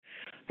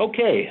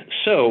Okay,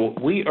 so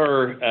we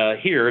are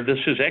here. This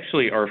is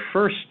actually our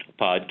first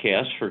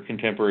podcast for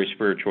Contemporary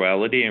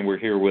Spirituality, and we're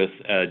here with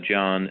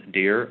John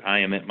Deere. I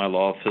am at my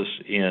law office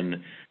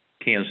in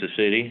Kansas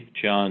City.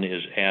 John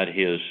is at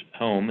his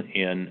home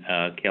in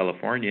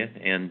California,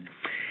 and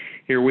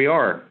here we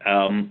are.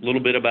 A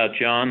little bit about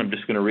John. I'm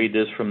just going to read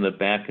this from the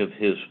back of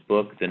his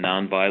book, The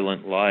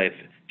Nonviolent Life.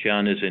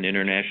 John is an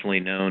internationally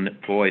known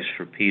voice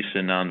for peace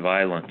and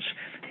nonviolence.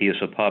 He is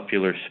a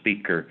popular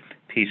speaker,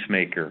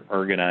 peacemaker,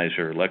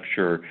 organizer,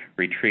 lecturer,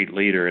 retreat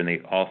leader, and the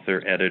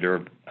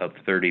author-editor of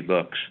 30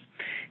 books.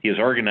 He has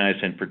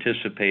organized and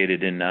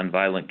participated in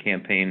nonviolent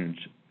campaigns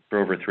for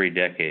over 3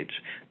 decades,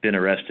 been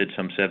arrested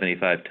some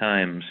 75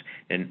 times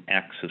in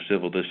acts of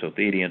civil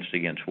disobedience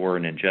against war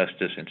and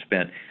injustice, and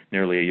spent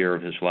nearly a year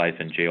of his life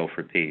in jail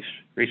for peace.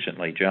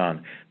 Recently,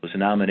 John was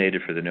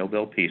nominated for the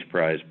Nobel Peace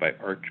Prize by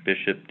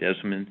Archbishop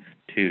Desmond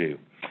Tutu.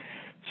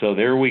 So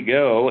there we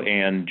go,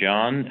 and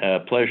John,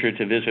 pleasure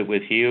to visit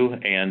with you,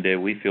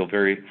 and we feel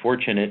very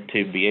fortunate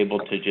to be able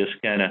to just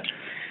kind of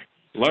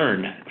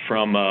learn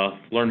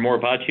more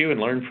about you and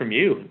learn from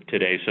you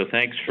today. So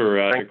thanks for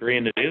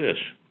agreeing to do this.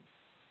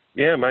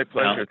 Yeah, my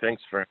pleasure.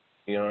 Thanks for having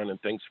me on, and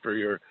thanks for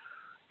your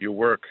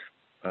work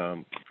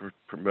for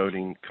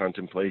promoting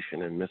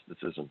contemplation and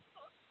mysticism.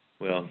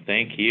 Well,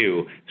 thank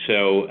you.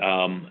 So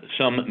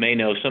some may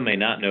know, some may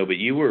not know, but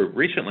you were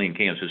recently in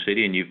Kansas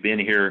City, and you've been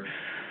here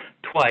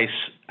twice,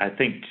 I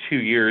think 2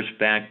 years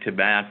back to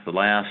back.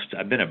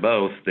 I've been at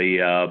both.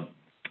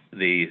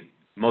 The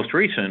most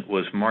recent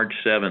was March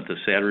 7th, a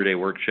Saturday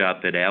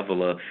workshop at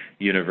Avila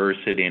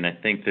University, and I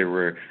think there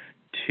were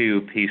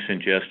 2 peace and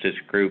justice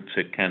groups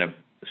that kind of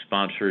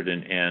sponsored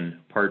and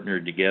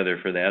partnered together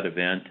for that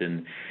event,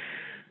 and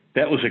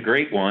that was a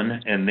great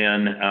one. And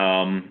then,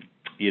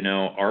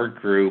 our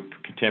group,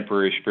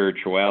 Contemporary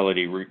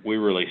Spirituality, we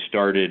really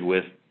started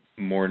with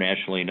more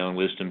nationally known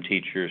wisdom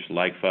teachers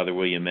like Father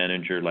William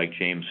Menninger, like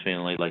James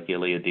Finley, like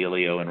Ilia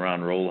Delio, and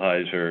Ron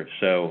Rolheiser.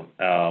 So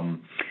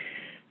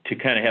to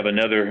kind of have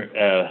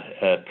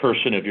another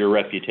person of your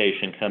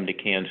reputation come to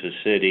Kansas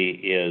City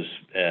is,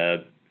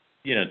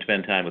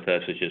 spend time with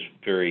us is just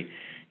very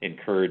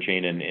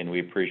encouraging, and we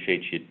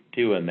appreciate you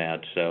doing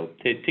that. So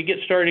to get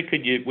started,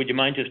 would you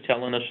mind just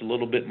telling us a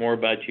little bit more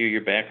about you,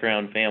 your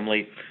background,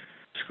 family,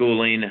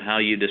 schooling, how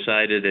you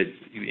decided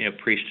that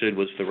priesthood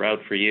was the route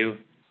for you?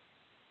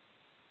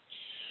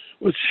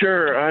 Well,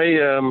 sure.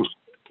 I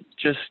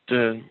just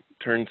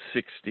turned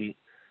 60,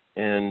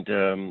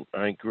 and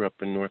I grew up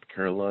in North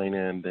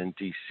Carolina and then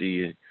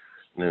D.C.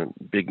 in a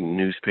big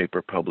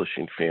newspaper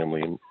publishing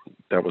family, and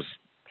that was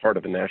part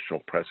of the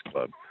National Press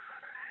Club.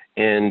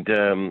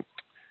 And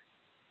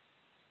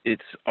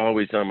it's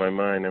always on my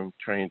mind. I'm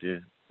trying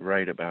to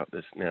write about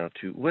this now,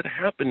 too. What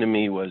happened to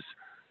me was,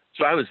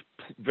 so I was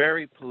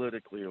very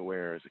politically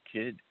aware as a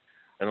kid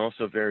and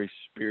also very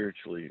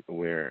spiritually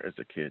aware as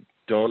a kid.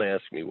 Don't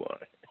ask me why.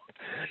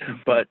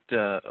 But,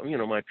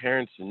 my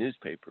parents are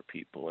newspaper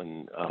people.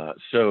 And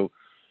so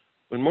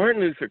when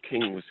Martin Luther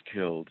King was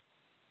killed,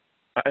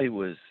 I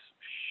was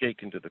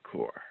shaken to the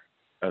core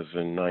as a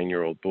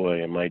 9-year-old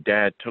boy. And my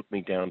dad took me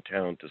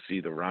downtown to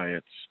see the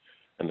riots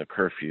and the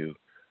curfew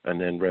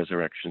and then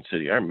Resurrection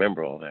City. I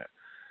remember all that.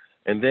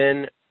 And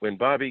then when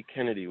Bobby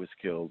Kennedy was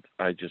killed,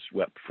 I just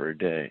wept for a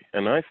day.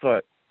 And I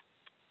thought,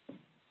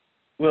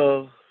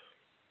 well,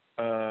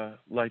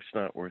 life's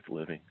not worth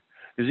living.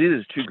 Because these are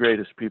the 2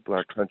 greatest people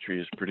our country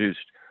has produced.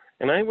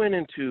 And I went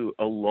into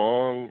a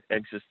long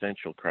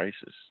existential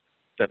crisis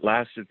that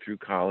lasted through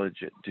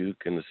college at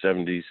Duke in the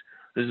 70s.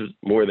 This is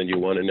more than you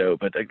want to know,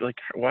 but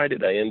why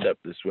did I end up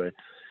this way?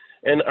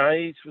 And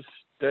I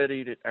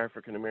studied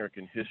African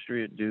American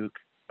history at Duke,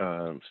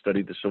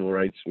 studied the civil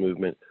rights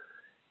movement.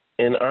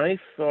 And I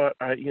thought,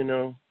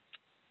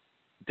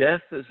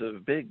 death is a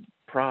big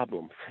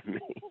problem for me.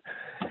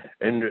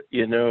 And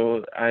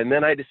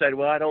then I decided,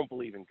 well, I don't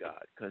believe in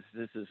God because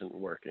this isn't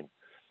working.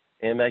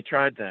 And I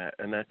tried that,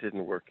 and that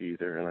didn't work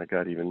either, and I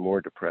got even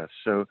more depressed.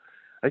 So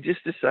I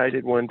just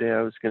decided one day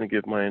I was going to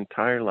give my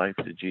entire life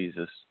to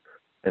Jesus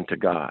and to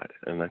God.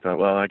 And I thought,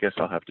 well, I guess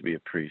I'll have to be a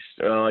priest.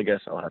 Well, I guess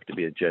I'll have to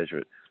be a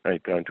Jesuit.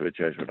 I'd gone to a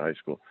Jesuit high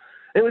school.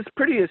 It was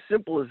pretty as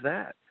simple as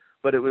that,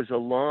 but it was a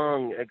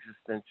long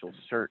existential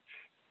search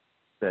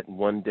that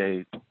one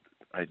day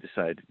I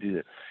decided to do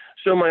that.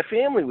 So my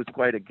family was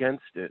quite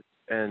against it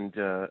and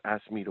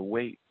asked me to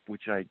wait,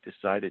 which I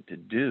decided to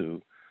do.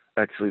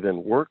 Actually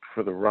then worked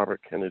for the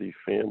Robert Kennedy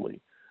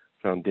Family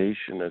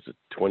Foundation as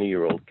a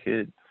 20-year-old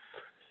kid.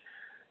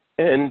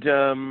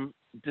 And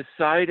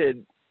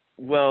decided,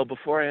 well,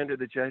 before I entered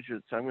the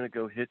Jesuits, I'm going to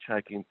go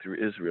hitchhiking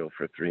through Israel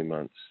for 3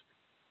 months.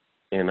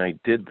 And I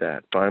did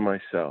that by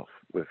myself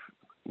with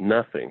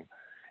nothing.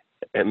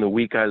 And the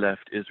week I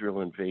left,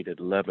 Israel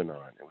invaded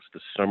Lebanon. It was the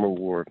summer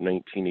war of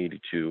 1982.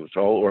 It was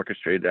all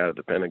orchestrated out of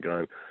the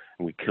Pentagon,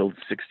 and we killed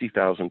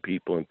 60,000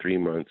 people in 3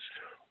 months.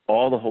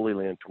 All the Holy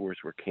Land tours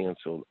were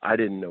canceled. I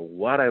didn't know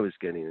what I was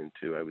getting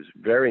into. I was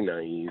very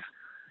naive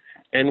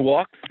and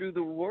walked through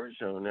the war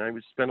zone. And I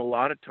would spend a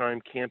lot of time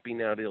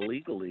camping out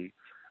illegally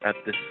at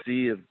the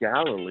Sea of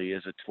Galilee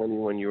as a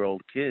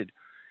 21-year-old kid.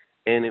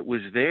 And it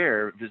was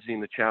there,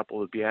 visiting the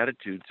Chapel of the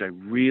Beatitudes, I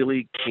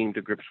really came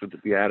to grips with the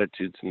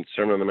Beatitudes and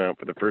Sermon on the Mount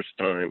for the first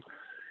time.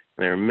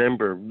 And I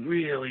remember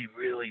really,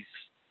 really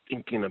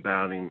thinking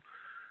about him.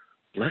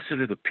 Blessed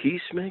are the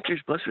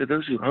peacemakers. Blessed are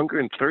those who hunger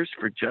and thirst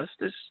for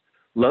justice.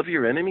 Love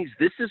your enemies.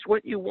 This is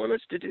what you want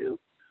us to do.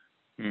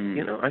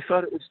 You know, I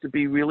thought it was to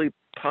be really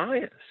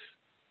pious.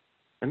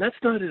 And that's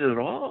not it at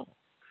all.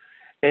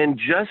 And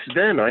just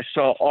then I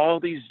saw all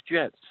these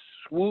jets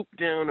swoop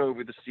down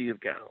over the Sea of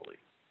Galilee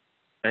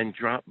and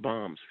drop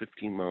bombs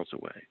 15 miles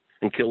away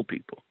and kill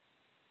people.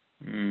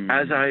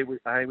 As I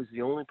was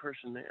the only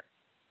person there.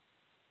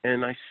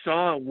 And I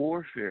saw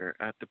warfare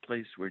at the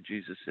place where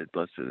Jesus said,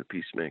 blessed are the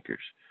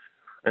peacemakers.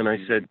 And I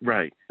said,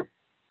 right,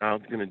 I'm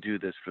going to do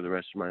this for the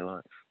rest of my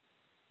life.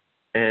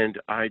 And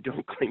I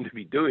don't claim to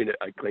be doing it.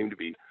 I claim to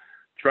be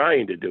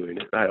trying to doing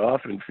it. I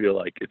often feel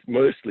like it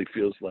mostly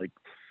feels like,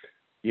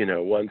 you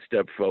know, one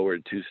step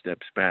forward, two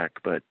steps back.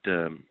 But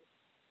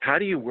how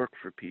do you work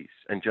for peace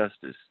and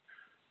justice?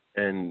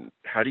 And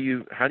how do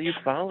you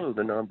follow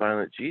the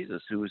nonviolent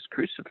Jesus who was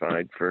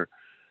crucified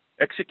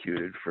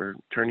executed for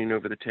turning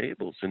over the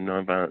tables in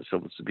nonviolent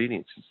civil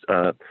disobedience?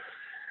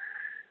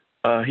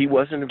 He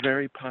wasn't a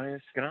very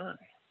pious guy.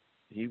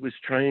 He was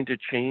trying to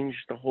change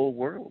the whole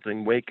world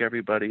and wake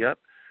everybody up.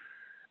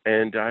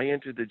 And I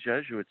entered the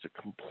Jesuits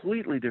a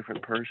completely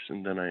different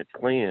person than I had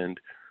planned.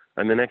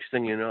 And the next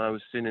thing you know, I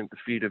was sitting at the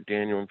feet of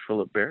Daniel and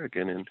Philip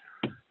Berrigan and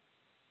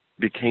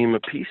became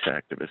a peace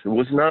activist. It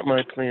was not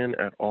my plan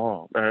at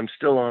all. I'm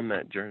still on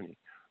that journey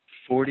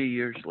 40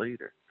 years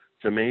later.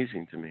 It's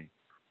amazing to me.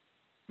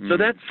 So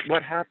that's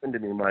what happened to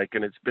me, Mike,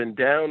 and it's been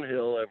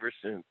downhill ever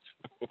since.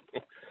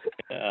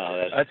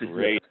 Oh, that's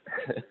great.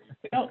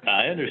 No,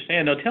 I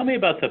understand. Now, tell me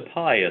about the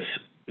pious,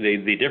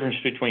 the difference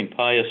between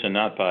pious and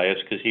not pious,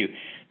 because you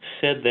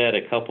said that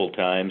a couple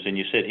times, and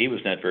you said he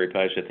was not very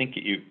pious. I think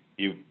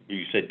you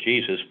said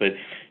Jesus, but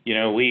you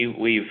know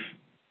we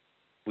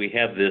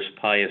have this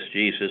pious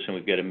Jesus, and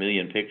we've got a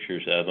million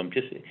pictures of him.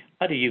 Just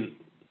how do you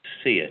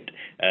see it?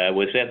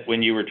 Was that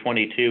when you were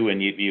 22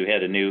 and you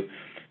had a new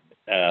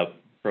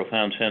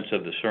profound sense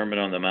of the Sermon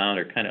on the Mount,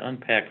 or kind of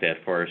unpack that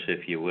for us,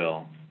 if you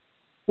will?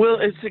 Well,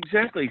 it's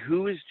exactly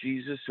who is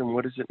Jesus and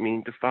what does it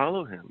mean to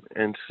follow him?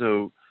 And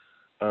so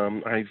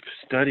I've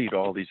studied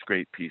all these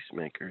great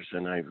peacemakers,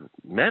 and I've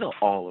met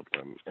all of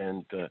them.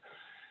 And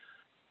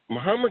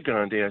Mahatma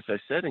Gandhi, as I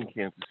said in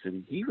Kansas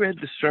City, he read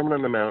the Sermon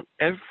on the Mount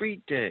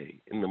every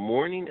day in the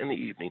morning and the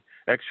evening,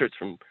 excerpts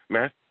from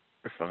Matthew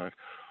 5,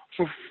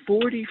 for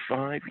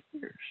 45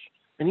 years.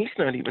 And he's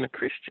not even a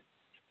Christian.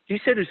 He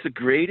said it's the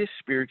greatest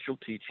spiritual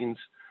teachings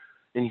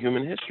in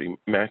human history,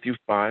 Matthew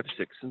 5,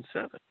 6, and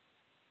 7.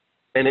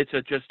 And it's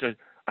just a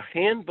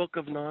handbook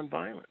of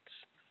nonviolence.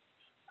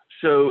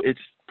 So it's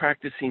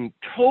practicing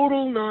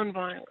total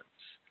nonviolence,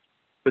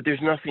 but there's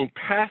nothing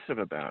passive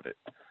about it.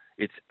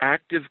 It's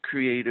active,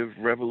 creative,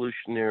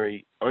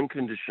 revolutionary,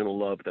 unconditional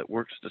love that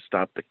works to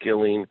stop the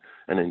killing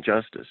and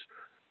injustice.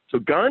 So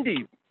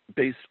Gandhi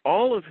based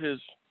all of his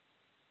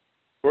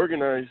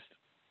organized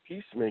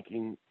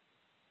peacemaking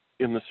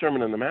in the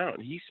Sermon on the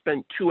Mount. He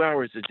spent 2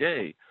 hours a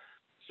day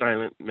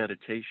silent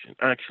meditation.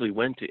 I actually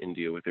went to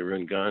India with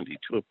Arun Gandhi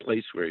to a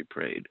place where he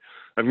prayed.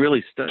 I've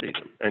really studied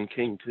him, and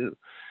King too.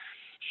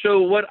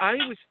 So what I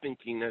was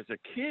thinking as a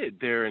kid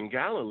there in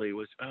Galilee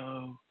was,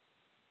 I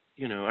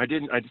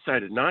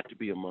decided not to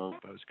be a monk.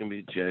 I was going to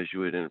be a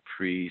Jesuit and a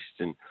priest,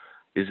 and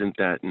isn't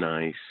that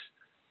nice?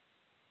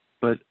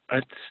 But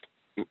that's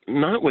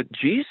not what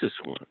Jesus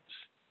wants.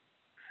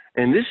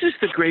 And this is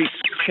the great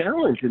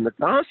challenge in the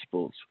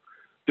Gospels.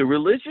 The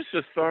religious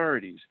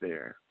authorities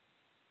there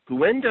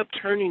who end up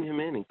turning him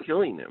in and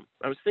killing him.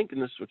 I was thinking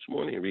this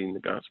morning reading the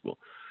Gospel.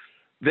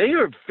 They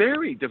are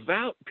very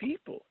devout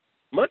people,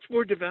 much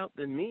more devout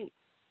than me.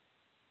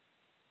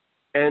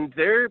 And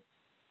they're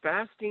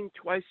fasting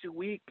twice a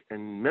week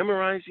and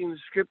memorizing the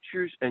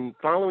scriptures and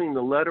following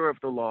the letter of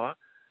the law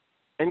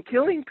and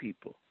killing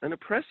people and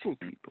oppressing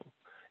people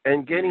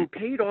and getting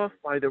paid off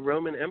by the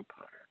Roman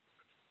Empire.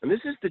 And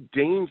this is the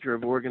danger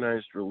of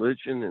organized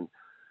religion and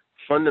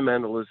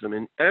fundamentalism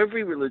in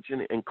every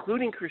religion,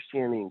 including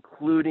Christianity,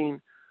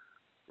 including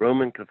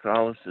Roman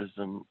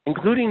Catholicism,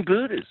 including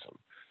Buddhism,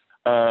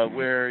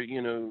 where,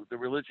 the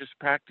religious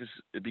practice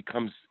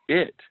becomes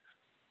it,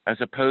 as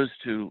opposed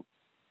to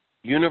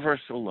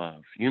universal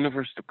love,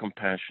 universal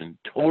compassion,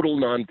 total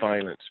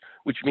nonviolence,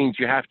 which means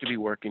you have to be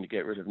working to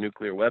get rid of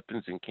nuclear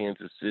weapons in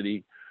Kansas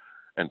City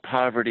and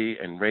poverty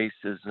and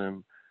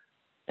racism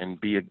and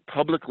be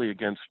publicly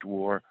against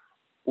war,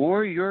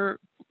 or your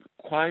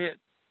quiet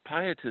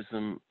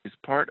pietism is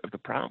part of the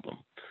problem.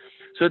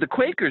 So the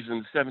Quakers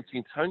in the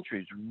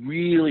 1700s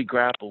really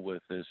grapple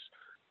with this,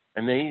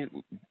 and they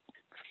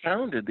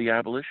founded the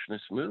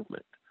abolitionist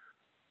movement.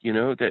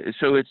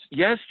 So it's,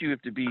 yes, you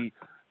have to be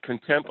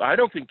I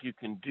don't think you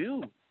can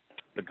do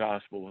the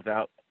gospel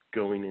without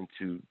going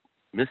into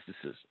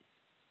mysticism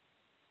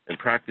and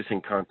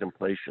practicing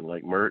contemplation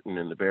like Merton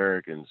and the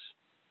Berrigans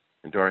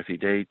and Dorothy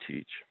Day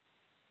teach.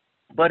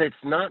 But it's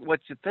not what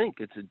you think.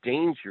 It's a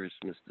dangerous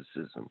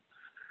mysticism.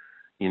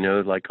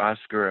 like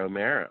Oscar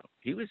Romero.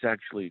 He was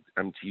actually,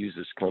 I'm to use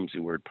this clumsy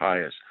word,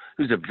 pious,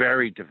 who's a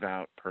very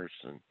devout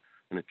person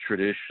in a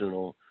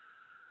traditional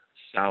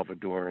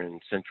Salvadoran,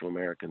 Central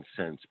American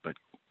sense, but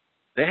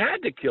they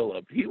had to kill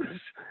him. He was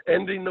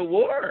ending the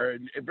war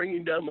and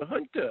bringing down the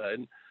junta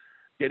and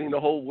getting the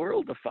whole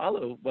world to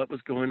follow what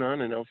was going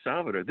on in El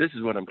Salvador. This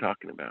is what I'm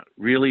talking about.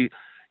 Really,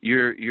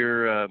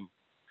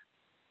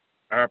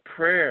 our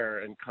prayer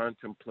and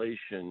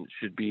contemplation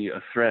should be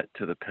a threat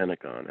to the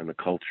Pentagon and the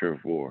culture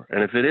of war.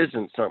 And if it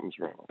isn't, something's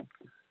wrong.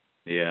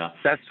 Yeah.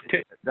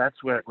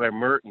 That's where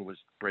Merton was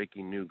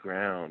breaking new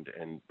ground,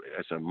 and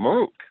as a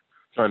monk,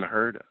 it's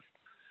unheard of.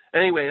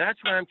 Anyway, that's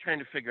what I'm trying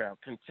to figure out: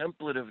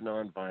 contemplative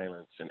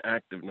nonviolence and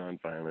active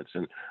nonviolence,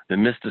 and the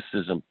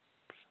mysticism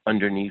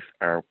underneath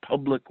our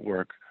public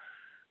work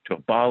to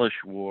abolish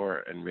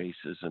war and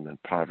racism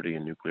and poverty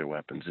and nuclear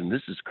weapons. And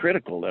this is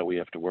critical that we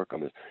have to work on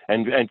this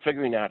and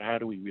figuring out how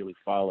do we really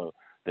follow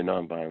the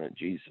nonviolent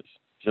Jesus.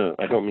 So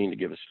I don't mean to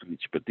give a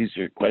speech, but these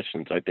are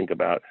questions I think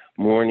about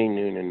morning,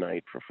 noon, and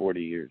night for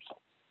 40 years.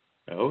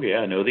 Oh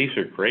yeah, no, these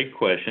are great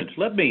questions.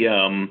 Let me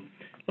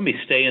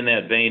stay in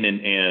that vein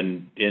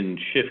and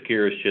shift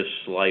gears just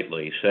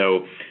slightly.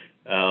 So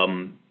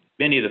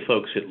many of the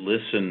folks that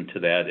listen to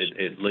that,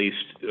 at least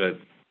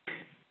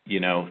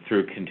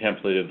through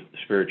contemplative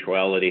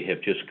spirituality,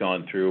 have just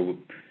gone through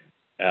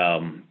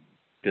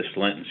this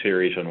Lenten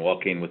series on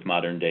walking with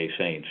modern day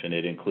saints, and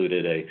it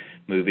included a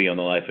movie on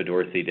the life of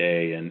Dorothy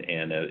Day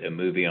and a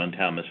movie on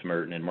Thomas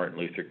Merton and Martin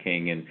Luther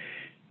King. And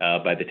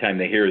by the time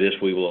they hear this,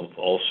 we will have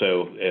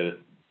also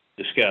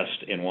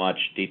discussed and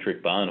watched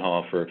Dietrich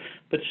Bonhoeffer.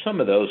 But some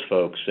of those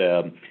folks,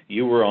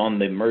 you were on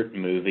the Merton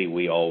movie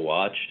we all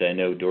watched. I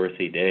know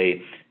Dorothy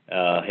Day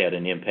had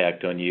an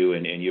impact on you,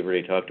 and you've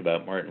already talked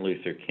about Martin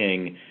Luther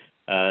King.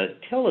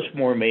 Tell us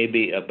more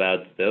maybe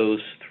about those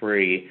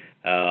three.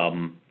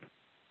 How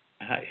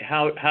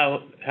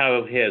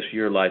has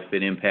your life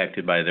been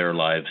impacted by their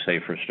lives, say,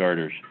 for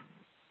starters?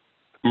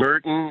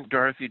 Merton,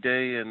 Dorothy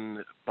Day, and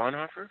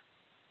Bonhoeffer?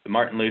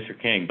 Martin Luther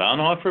King.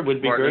 Bonhoeffer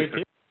would be great,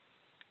 too.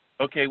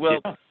 Okay, well,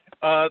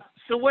 yeah.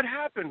 So what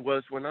happened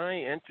was when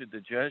I entered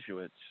the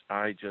Jesuits,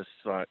 I just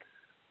thought,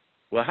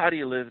 well, how do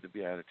you live the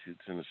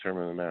Beatitudes in the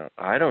Sermon on the Mount?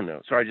 I don't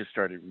know. So I just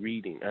started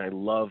reading, and I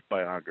love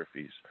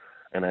biographies,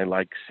 and I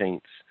like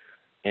saints,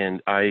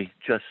 and I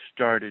just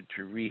started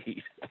to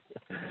read.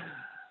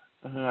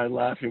 I'm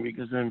laughing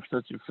because I'm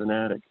such a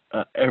fanatic.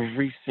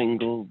 Every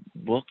single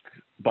book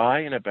by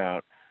and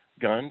about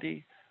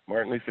Gandhi,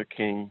 Martin Luther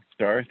King,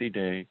 Dorothy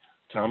Day,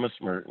 Thomas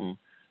Merton,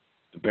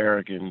 the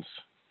Berrigans,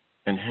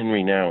 and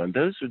Henry Nouwen.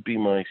 Those would be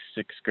my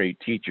sixth grade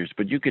teachers,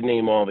 but you could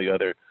name all the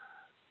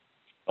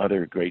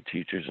other great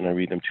teachers, and I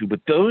read them too.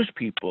 But those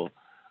people,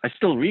 I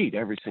still read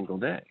every single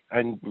day.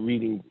 I'm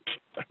reading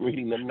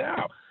them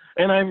now,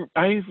 and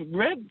I've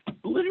read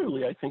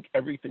literally, I think,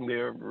 everything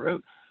they ever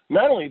wrote.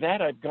 Not only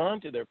that, I've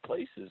gone to their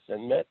places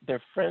and met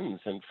their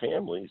friends and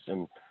families,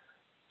 and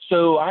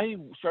so I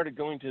started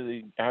going to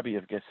the Abbey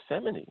of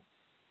Gethsemane.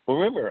 Well,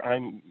 remember,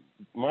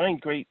 my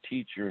great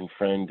teacher and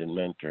friend and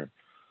mentor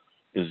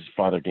is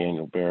Father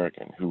Daniel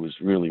Berrigan, who was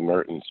really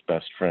Merton's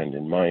best friend,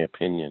 in my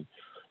opinion.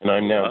 And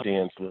I'm now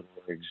Dan's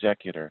little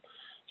executor.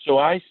 So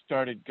I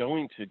started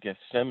going to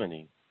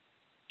Gethsemane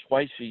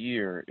twice a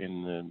year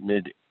in the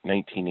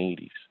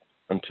mid-1980s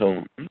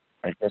until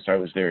I guess I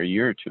was there a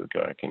year or two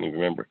ago. I can't even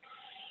remember.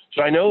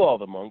 So I know all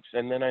the monks,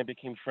 and then I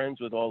became friends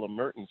with all of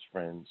Merton's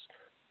friends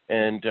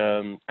and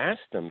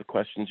asked them the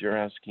questions you're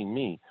asking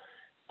me.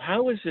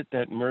 How is it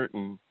that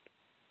Merton,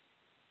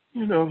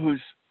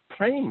 who's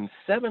praying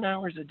 7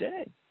 hours a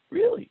day,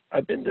 really?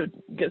 I've been to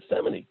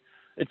Gethsemane.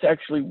 It's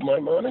actually my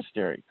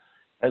monastery.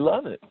 I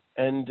love it.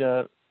 And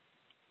to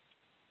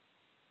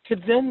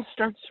then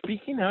start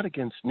speaking out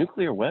against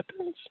nuclear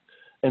weapons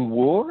and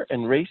war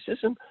and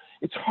racism,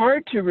 it's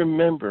hard to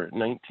remember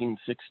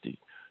 1960.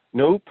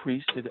 No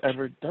priest had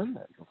ever done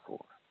that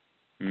before,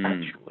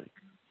 actually.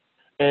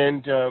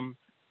 And,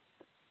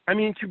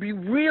 to be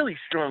really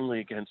strongly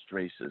against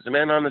racism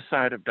and on the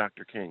side of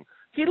Dr. King,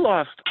 he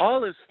lost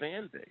all his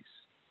fan base.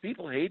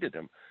 People hated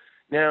him.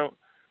 Now,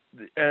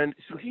 and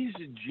so he's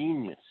a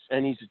genius,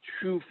 and he's a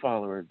true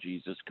follower of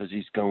Jesus because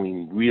he's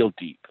going real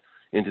deep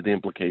into the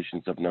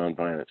implications of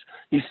nonviolence.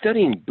 He's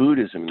studying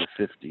Buddhism in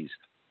the 50s,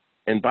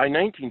 and by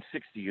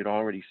 1960, he had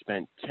already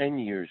spent 10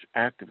 years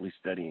actively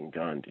studying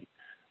Gandhi.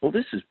 Well,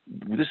 this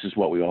is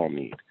what we all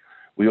need.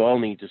 We all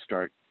need to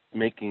start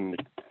making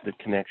the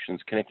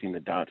connections, connecting the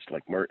dots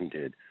like Merton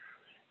did,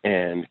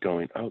 and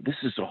going, oh, this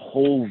is a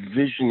whole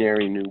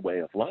visionary new way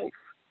of life.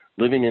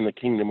 Living in the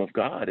kingdom of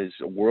God is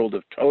a world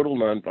of total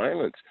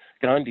nonviolence.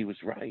 Gandhi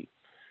was right,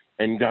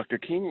 and Dr.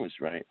 King was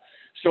right.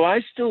 So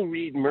I still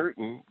read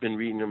Merton, been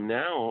reading him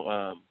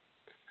now,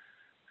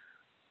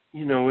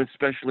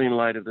 especially in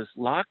light of this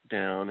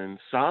lockdown and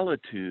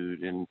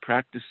solitude and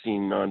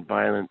practicing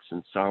nonviolence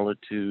and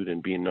solitude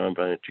and being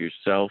nonviolent to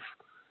yourself,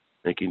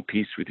 making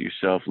peace with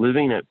yourself,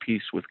 living at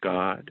peace with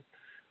God,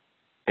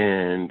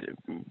 and,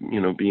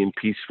 being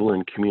peaceful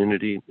in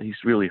community. He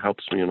really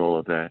helps me in all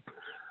of that.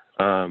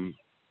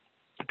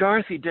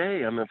 Dorothy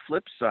Day, on the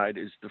flip side,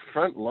 is the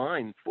front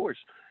line force.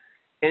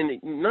 And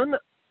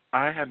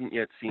I haven't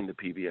yet seen the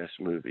PBS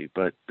movie,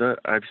 but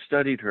I've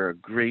studied her a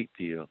great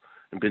deal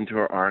and been to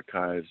her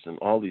archives and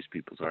all these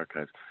people's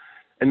archives.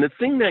 And the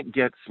thing that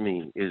gets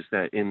me is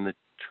that in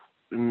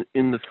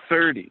the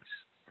 30s,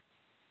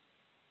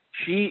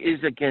 she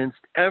is against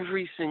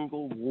every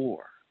single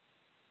war.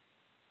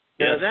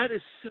 Yes. Now, that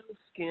is so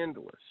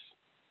scandalous.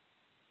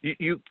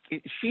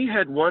 She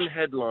had one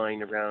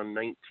headline around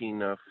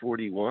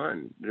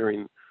 1941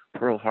 during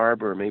Pearl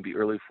Harbor, maybe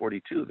early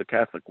 42. The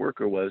Catholic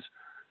Worker was,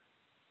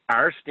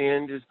 "Our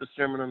stand is the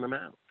Sermon on the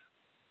Mount."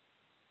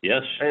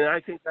 Yes. And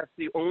I think that's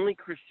the only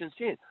Christian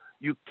stand.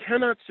 You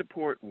cannot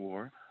support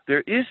war.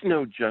 There is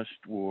no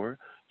just war.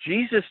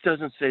 Jesus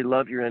doesn't say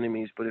love your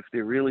enemies, but if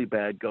they're really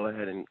bad, go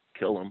ahead and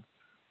kill them.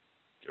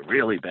 If they're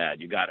really bad,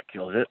 you got to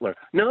kill Hitler.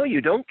 No, you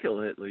don't kill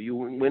Hitler. You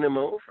win him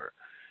over.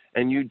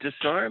 And you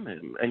disarm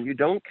him. And you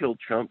don't kill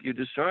Trump. You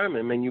disarm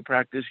him. And you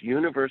practice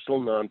universal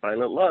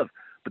nonviolent love.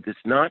 But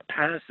it's not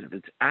passive.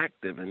 It's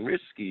active and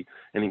risky.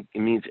 And it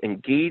means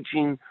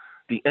engaging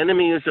the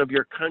enemies of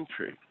your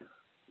country.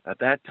 At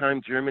that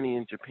time, Germany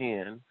and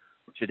Japan.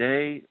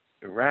 Today,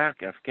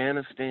 Iraq,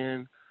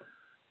 Afghanistan.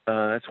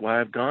 That's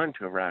why I've gone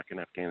to Iraq and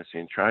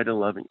Afghanistan, try to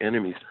love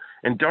enemies.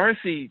 And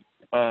Dorothy,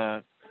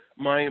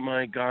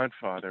 my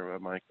godfather,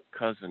 my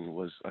cousin,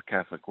 was a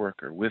Catholic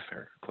worker with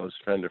her, a close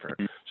friend of her.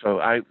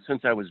 So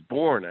since I was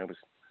born, I was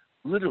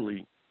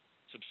literally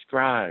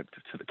subscribed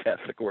to the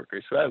Catholic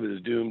worker. So I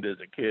was doomed as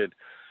a kid.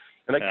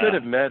 And I could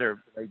have met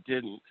her, but I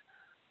didn't.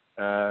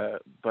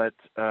 But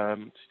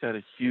she's had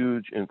a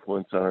huge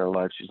influence on our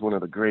lives. She's one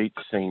of the great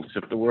saints.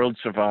 If the world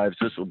survives,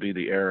 this will be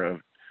the era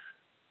of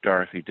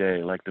Dorothy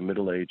Day, like the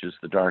Middle Ages,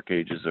 the Dark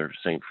Ages, or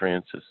St.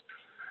 Francis.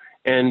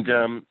 And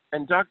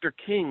Dr.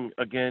 King,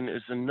 again,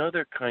 is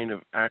another kind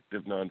of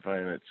active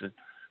nonviolence. It's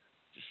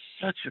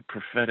such a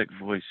prophetic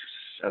voice,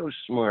 so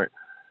smart.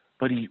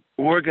 But he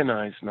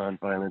organized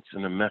nonviolence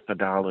in a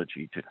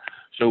methodology.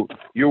 So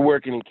you're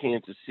working in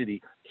Kansas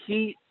City.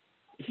 He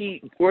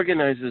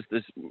organizes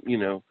this,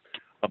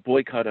 a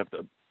boycott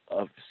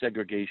of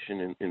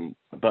segregation in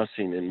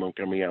busing in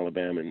Montgomery,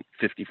 Alabama in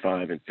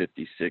 55 and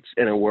 56,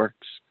 and it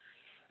works.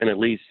 And it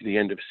leads to the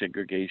end of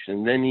segregation.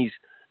 And then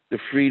the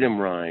freedom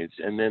rides,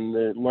 and then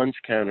the lunch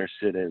counter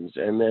sit-ins,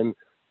 and then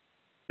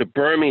the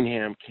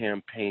Birmingham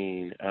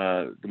campaign,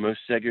 the most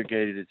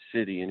segregated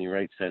city, and he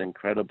writes that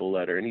incredible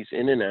letter. And he's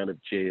in and out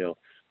of jail,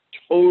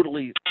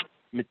 totally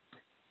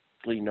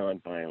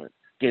nonviolent,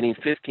 getting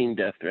 15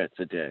 death threats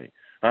a day.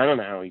 I don't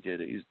know how he did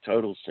it. He's a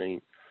total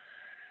saint.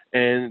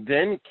 And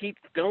then keep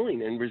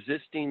going and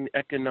resisting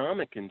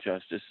economic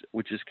injustice,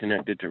 which is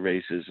connected to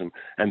racism,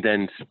 and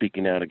then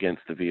speaking out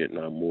against the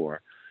Vietnam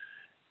War.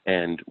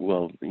 And,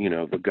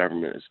 the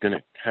government is going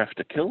to have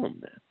to kill him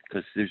then,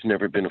 because there's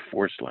never been a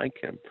force like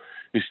him.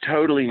 He's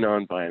totally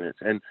nonviolent.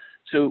 And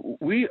so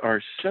we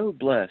are so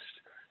blessed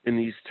in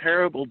these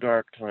terrible,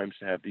 dark times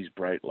to have these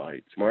bright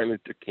lights. Martin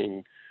Luther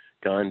King,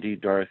 Gandhi,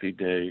 Dorothy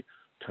Day,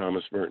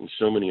 Thomas Merton,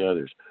 so many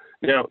others.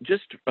 Now,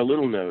 just a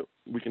little note.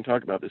 We can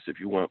talk about this if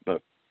you want,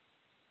 but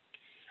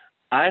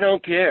I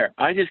don't care.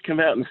 I just come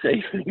out and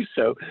say things.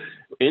 So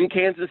in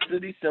Kansas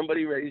City,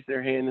 somebody raised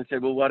their hand and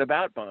said, well, what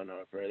about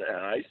Bonhoeffer? And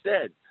I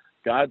said,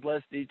 God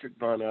bless Dietrich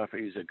Bonhoeffer.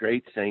 He's a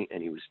great saint,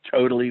 and he was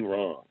totally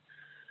wrong.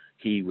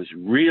 He was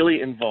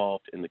really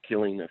involved in the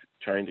killing of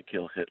trying to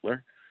kill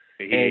Hitler.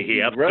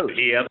 He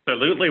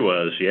absolutely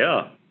was,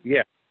 yeah.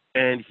 Yeah.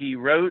 And he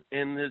wrote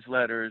in his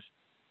letters,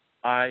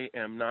 I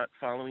am not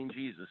following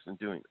Jesus in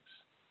doing this.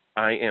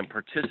 I am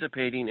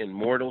participating in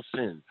mortal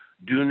sin.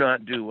 Do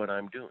not do what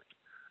I'm doing.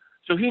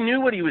 So he knew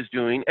what he was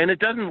doing, and it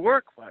doesn't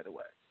work, by the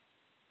way.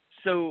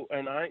 So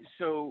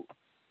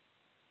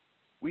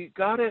we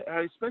got to,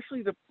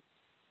 especially the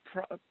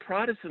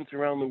Protestants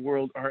around the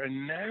world are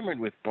enamored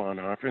with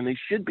Bonhoeffer, and they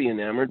should be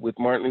enamored with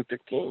Martin Luther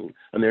King,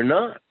 and they're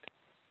not.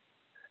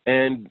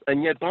 And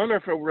yet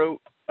Bonhoeffer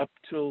wrote up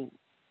till,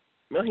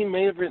 he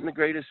may have written the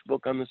greatest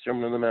book on the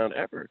Sermon on the Mount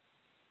ever,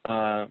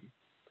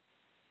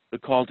 The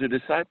Call to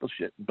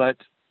Discipleship. But,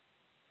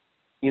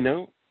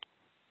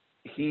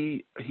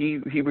 he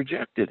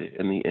rejected it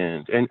in the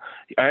end. And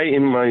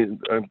in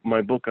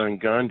my book on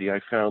Gandhi,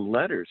 I found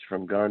letters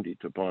from Gandhi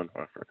to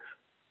Bonhoeffer.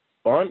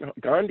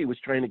 Gandhi was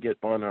trying to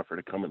get Bonhoeffer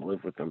to come and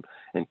live with him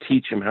and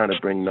teach him how to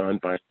bring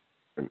nonviolence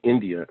from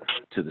India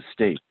to the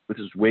States. This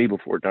is way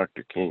before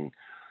Dr. King.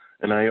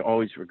 And I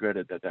always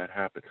regretted that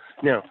happened.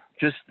 Now,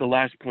 just the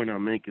last point I'll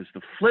make is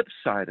the flip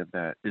side of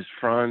that is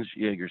Franz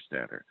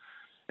Jägerstätter.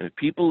 And if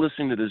people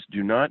listening to this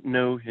do not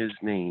know his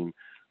name,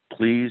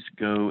 please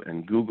go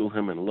and Google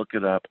him and look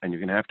it up, and you're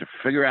going to have to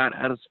figure out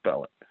how to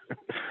spell it.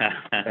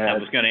 I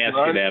was going to ask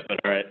you that, but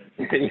all right.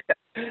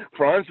 Yeah.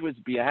 Franz was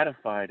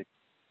beatified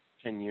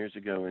 10 years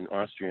ago in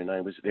Austria, and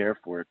I was there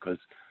for it because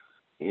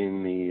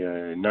in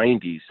the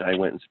 90s, I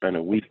went and spent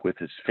a week with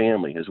his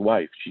family, his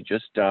wife. She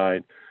just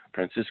died.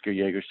 Franziska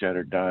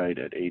Jägerstätter died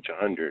at age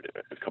 100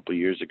 a couple of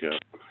years ago.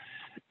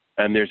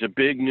 And there's a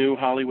big new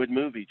Hollywood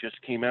movie just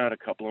came out a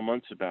couple of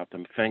months about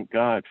them. Thank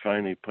God,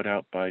 finally put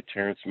out by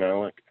Terrence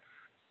Malick.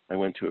 I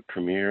went to a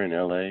premiere in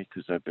LA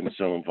because I've been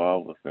so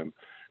involved with them,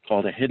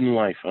 called A Hidden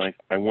Life.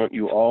 I want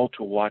you all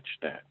to watch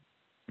that.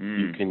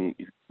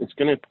 It's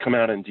going to come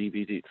out on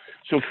DVD.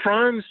 So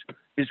Franz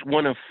is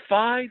one of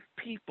 5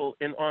 people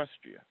in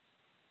Austria.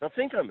 Now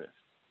think on this.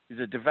 He's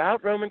a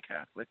devout Roman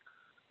Catholic.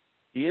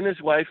 He and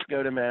his wife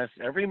go to Mass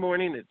every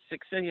morning at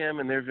 6 a.m.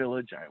 in their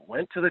village. I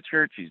went to the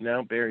church. He's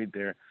now buried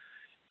there.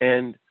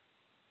 And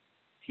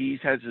he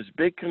has this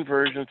big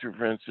conversion through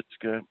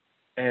Francisca.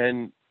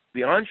 And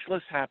the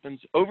Anschluss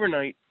happens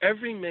overnight.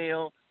 Every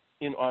male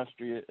in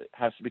Austria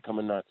has to become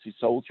a Nazi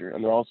soldier,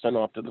 and they're all sent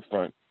off to the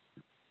front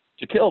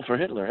to kill for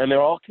Hitler, and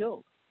they're all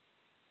killed.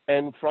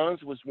 And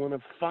Franz was one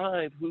of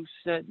 5 who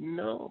said,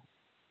 no,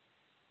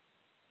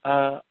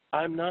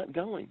 I'm not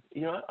going.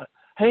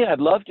 Hey, I'd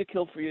love to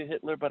kill for you,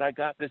 Hitler, but I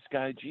got this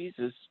guy,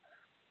 Jesus,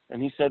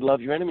 and he said,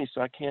 love your enemies,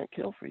 so I can't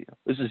kill for you.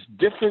 This is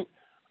different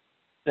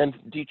than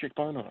Dietrich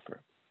Bonhoeffer.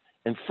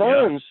 And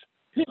Franz,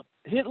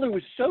 Hitler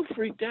was so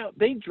freaked out,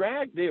 they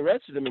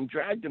arrested him and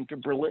dragged him to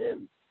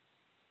Berlin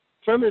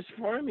from his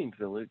farming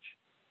village,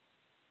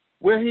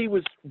 where he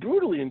was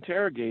brutally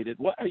interrogated.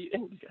 What are you?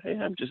 Hey,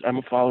 I'm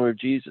a follower of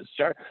Jesus.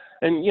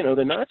 And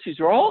the Nazis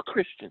are all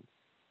Christians.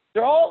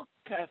 They're all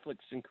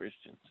Catholics and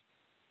Christians.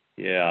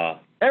 Yeah.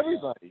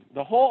 Everybody,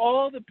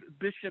 all the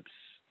bishops,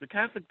 the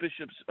Catholic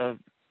bishops of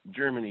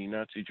Germany,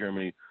 Nazi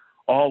Germany,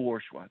 all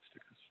wore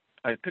swastikas.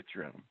 I have a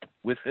picture of them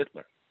with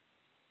Hitler,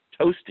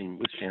 toasting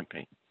with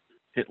champagne.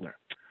 Hitler.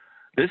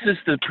 This is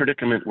the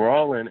predicament we're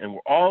all in, and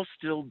we're all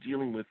still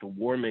dealing with the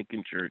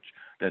war-making church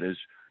that has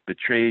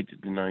betrayed,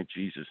 denied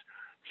Jesus.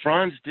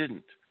 Franz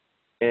didn't,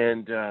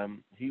 and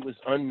he was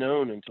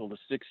unknown until the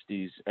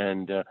 60s,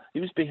 and he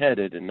was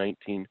beheaded in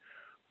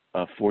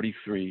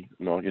 1943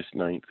 on August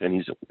 9th, and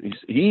he's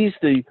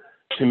to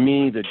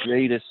me the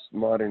greatest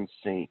modern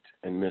saint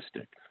and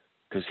mystic,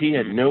 because he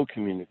had no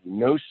community,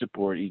 no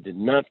support. He did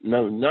not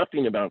know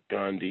nothing about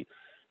Gandhi.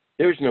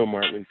 There's no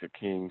Martin Luther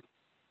King,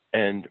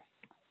 and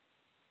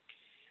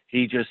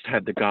he just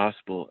had the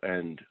gospel,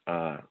 and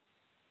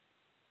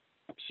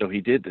so he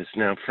did this.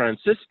 Now,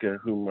 Francisca,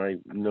 whom I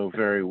know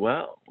very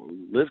well,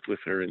 lived with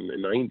her in the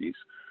 90s,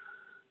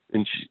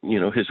 and she,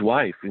 his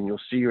wife, and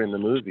you'll see her in the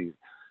movie.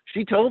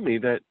 She told me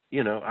that,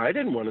 I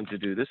didn't want him to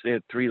do this. They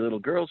had 3 little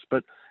girls,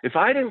 but if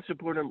I didn't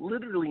support him,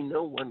 literally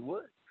no one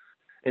would.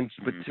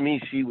 But to me,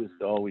 she was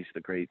always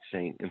the great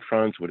saint, and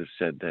Franz would have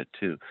said that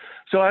too.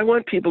 So I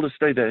want people to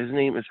study that. His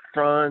name is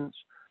Franz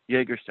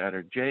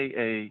Jägerstätter,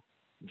 Jägerstätter.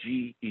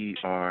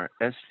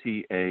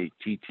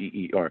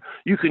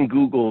 You can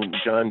Google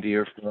John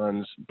Deere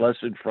Franz,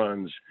 Blessed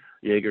Franz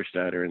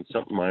Jägerstätter, and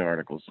some of my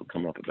articles will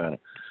come up about it.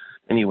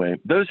 Anyway,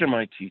 those are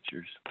my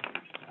teachers.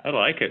 I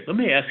like it. Let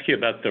me ask you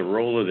about the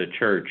role of the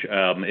church.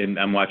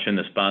 I'm watching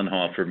this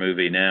Bonhoeffer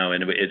movie now,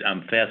 and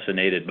I'm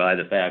fascinated by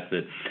the fact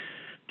that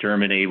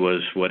Germany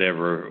was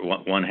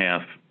one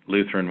half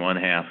Lutheran, one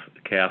half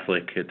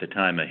Catholic at the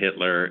time of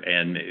Hitler,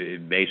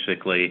 and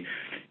basically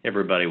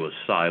everybody was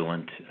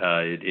silent.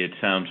 It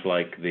sounds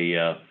like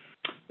the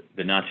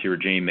Nazi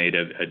regime made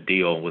a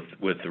deal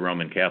with the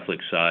Roman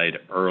Catholic side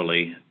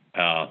early,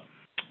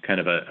 kind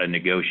of a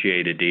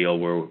negotiated deal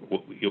where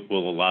it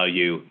will allow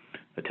you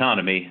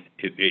autonomy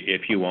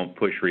if you won't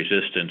push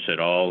resistance at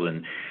all.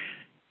 And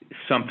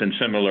something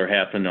similar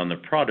happened on the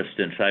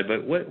Protestant side.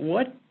 But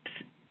what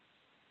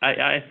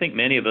I think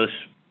many of us,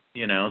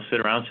 sit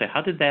around and say,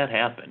 how did that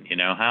happen?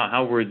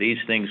 How were these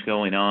things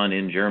going on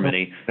in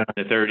Germany in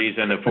the 30s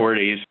and the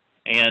 40s?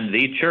 And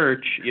the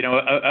church,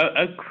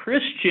 a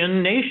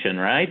Christian nation,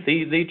 right?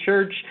 The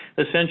church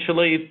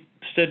essentially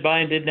stood by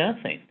and did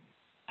nothing.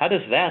 How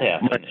does that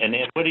happen? And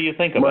what do you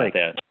think about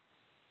that?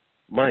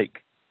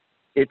 Mike,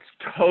 it's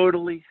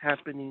totally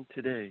happening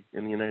today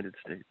in the United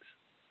States.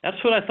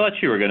 That's what I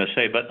thought you were going to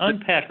say, but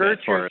unpack that for us.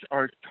 Churches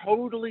are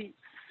totally,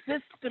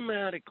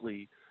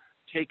 systematically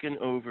taken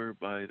over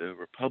by the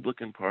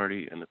Republican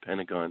Party and the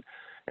Pentagon,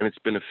 and it's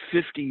been a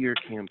 50-year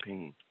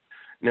campaign.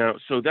 Now,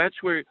 so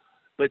that's where,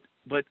 but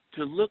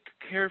to look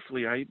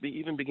carefully, I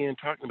even began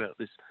talking about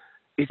this,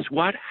 it's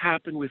what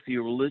happened with the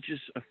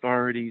religious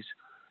authorities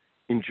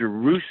in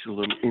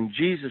Jerusalem in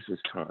Jesus'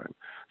 time.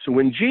 So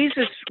when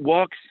Jesus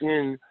walks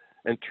in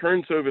and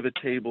turns over the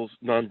tables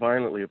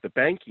nonviolently of the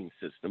banking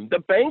system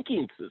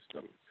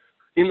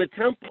in the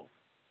temple,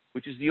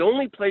 which is the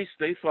only place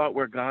they thought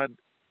where God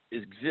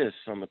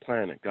exists on the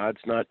planet.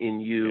 God's not in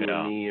you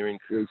and me or in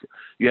creation.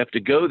 You have to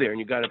go there, and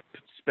you got to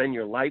spend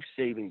your life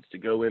savings to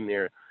go in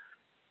there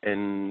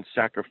and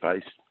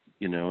sacrifice,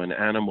 an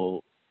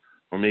animal,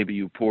 or maybe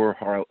you poor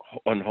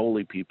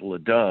unholy people, a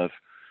dove.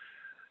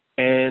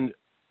 And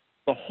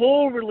the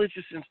whole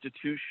religious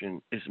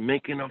institution is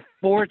making a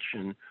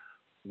fortune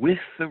with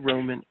the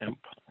Roman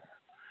Empire.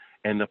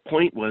 And the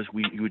point was,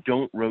 you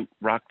don't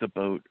rock the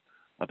boat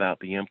about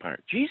the empire.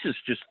 Jesus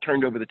just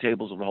turned over the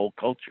tables of the whole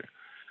culture.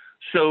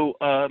 So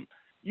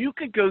you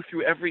could go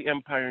through every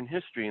empire in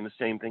history and the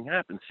same thing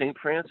happened. St.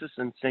 Francis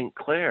and St.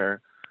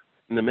 Clare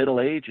in the Middle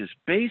Ages,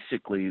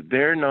 basically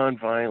their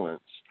nonviolence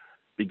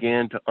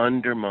began to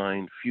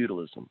undermine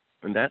feudalism.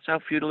 And that's how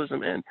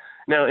feudalism ended.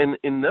 Now,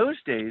 in those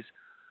days,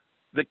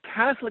 the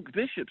Catholic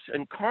bishops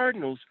and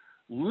cardinals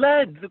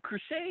led the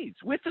Crusades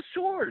with the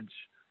swords,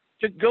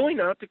 to going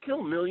out to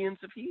kill millions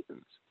of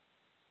heathens.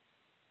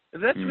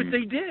 That's what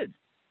they did.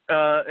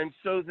 And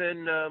so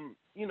then,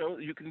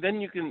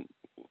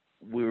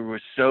 we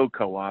were so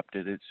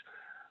co-opted. It's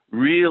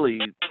really,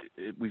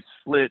 we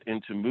split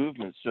into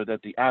movements so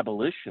that the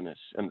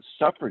abolitionists and the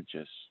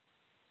suffragists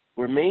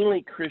were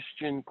mainly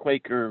Christian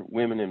Quaker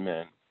women and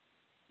men.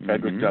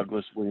 Frederick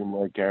Douglass, William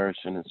Lloyd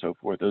Garrison, and so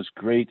forth, those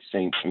great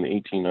saints from the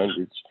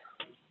 1800s.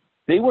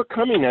 They were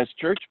coming as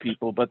church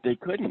people, but they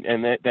couldn't,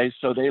 and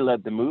so they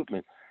led the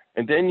movement.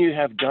 And then you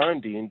have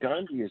Gandhi, and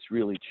Gandhi has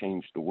really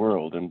changed the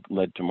world and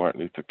led to Martin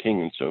Luther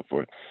King and so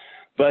forth.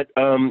 But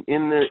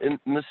in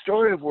the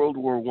story of World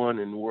War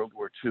I and World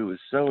War II is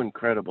so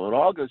incredible. It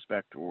all goes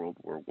back to World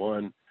War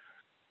I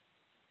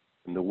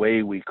and the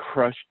way we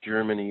crushed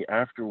Germany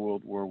after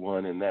World War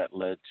I, and that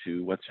led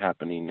to what's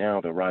happening now,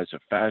 the rise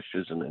of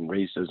fascism and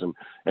racism.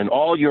 And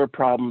all your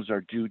problems are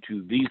due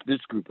to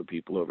this group of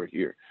people over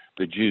here,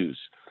 the Jews.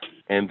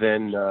 And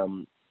then,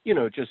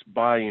 just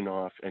buying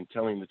off and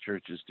telling the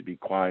churches to be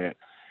quiet,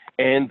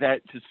 and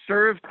that to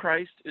serve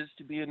Christ is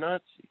to be a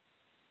Nazi.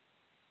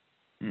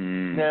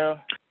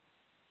 Now,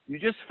 you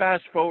just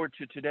fast forward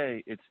to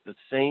today, it's the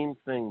same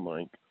thing,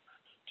 Mike.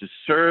 To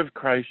serve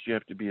Christ, you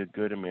have to be a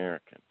good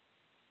American.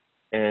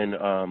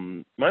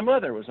 And my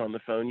mother was on the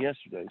phone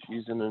yesterday.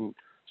 She's in an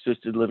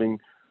assisted living,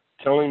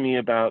 telling me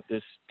about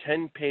this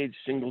 10-page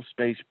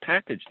single-space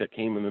package that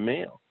came in the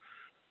mail,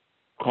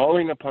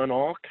 calling upon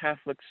all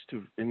Catholics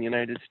in the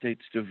United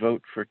States to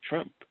vote for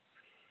Trump,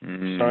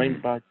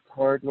 signed by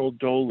Cardinal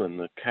Dolan,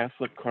 the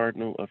Catholic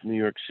Cardinal of New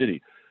York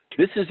City.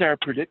 This is our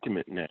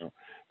predicament now.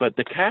 But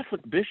the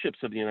Catholic bishops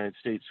of the United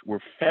States were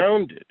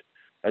founded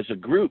as a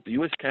group. The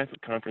U.S.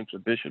 Catholic Conference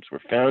of Bishops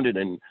were founded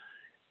in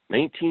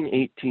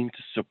 1918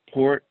 to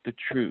support the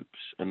troops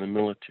and the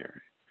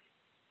military.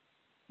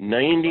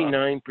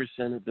 99%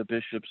 of the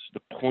bishops,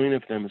 the point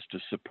of them is to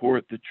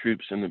support the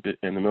troops and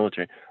the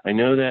military. I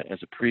know that as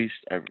a priest.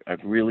 I've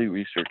really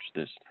researched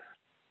this.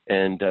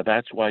 And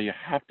that's why you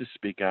have to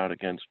speak out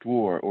against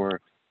war, or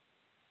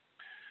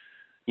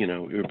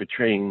you're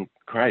betraying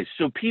Christ.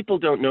 So people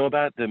don't know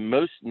about the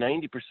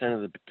 90%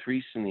 of the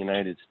priests in the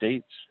United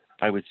States,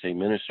 I would say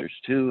ministers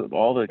too, of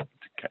all the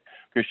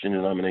Christian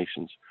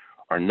denominations,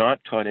 are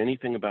not taught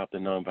anything about the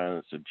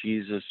nonviolence of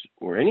Jesus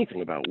or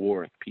anything about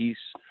war and peace,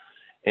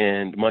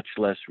 and much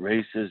less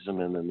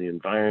racism and then the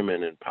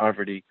environment and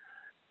poverty.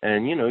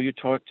 And, you're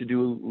taught to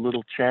do a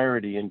little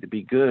charity and to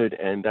be good.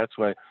 And that's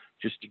why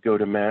just to go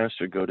to mass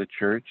or go to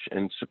church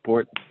and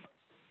support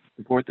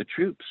the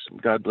troops.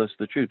 God bless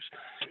the troops.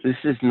 This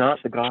is not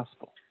the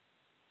gospel,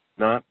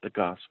 not the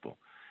gospel.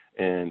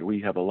 And we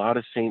have a lot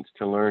of saints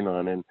to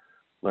learn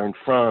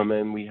from,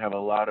 and we have a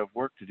lot of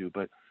work to do.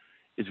 But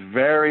it's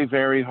very,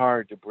 very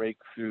hard to break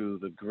through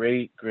the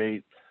great,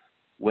 great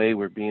way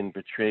we're being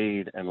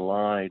betrayed and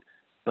lied.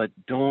 But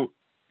don't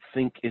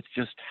think it's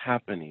just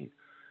happening.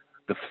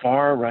 The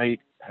far right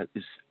has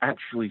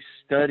actually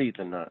studied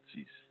the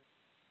Nazis.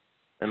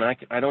 And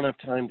I don't have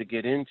time to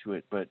get into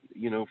it, but,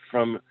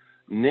 from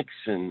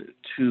Nixon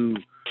to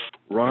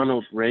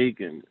Ronald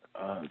Reagan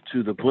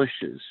to the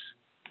Bushes,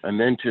 and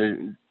then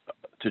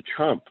to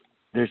Trump,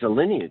 there's a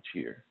lineage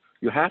here.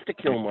 You have to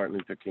kill Martin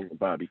Luther King and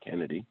Bobby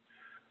Kennedy.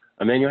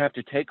 And then you have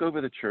to take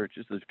over the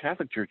churches. The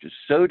Catholic Church is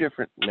so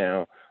different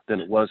now than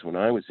it was when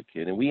I was a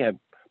kid. And we have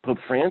Pope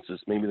Francis,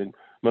 maybe the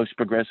most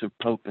progressive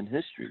pope in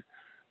history.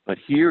 But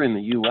here in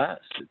the U.S.,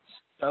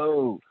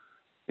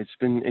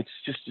 it's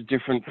just a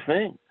different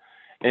thing.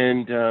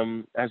 And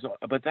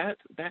but that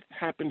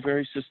happened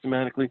very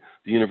systematically.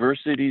 The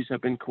universities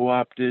have been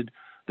co-opted.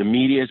 The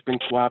media has been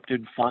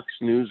co-opted. Fox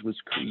News was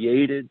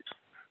created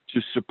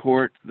to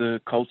support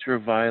the culture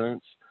of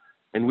violence.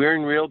 And we're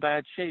in real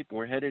bad shape.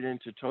 We're headed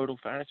into total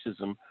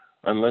fascism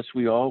unless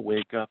we all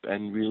wake up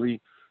and really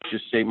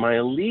just say, my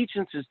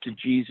allegiance is to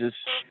Jesus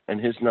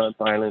and his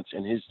nonviolence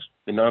and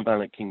the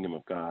nonviolent kingdom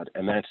of God.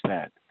 And that's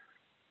that.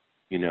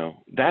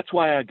 That's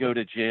why I go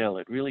to jail.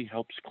 It really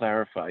helps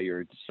clarify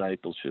your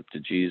discipleship to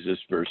Jesus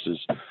versus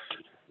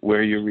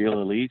where your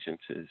real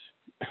allegiance is.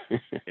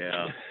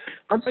 Yeah.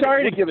 I'm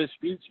sorry to give a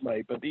speech,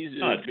 Mike, but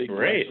these are big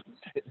great.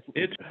 questions.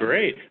 It's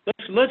great.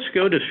 Let's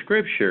go to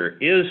Scripture.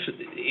 Is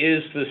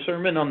the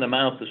Sermon on the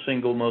Mount the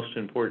single most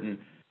important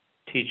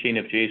teaching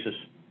of Jesus?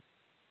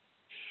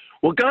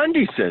 Well,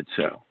 Gandhi said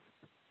so.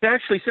 He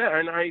actually said,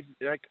 and I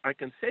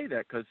can say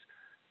that because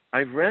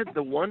I've read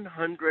the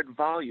 100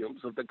 volumes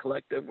of the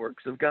collective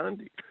works of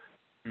Gandhi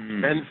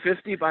and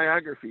 50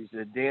 biographies.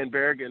 And Dan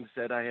Berrigan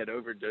said I had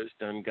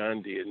overdosed on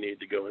Gandhi and needed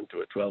to go into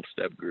a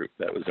 12-step group.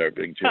 That was our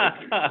big joke.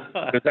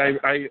 Because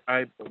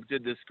I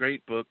did this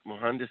great book,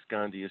 Mohandas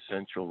Gandhi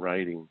Essential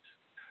Writings,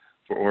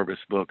 for Orbis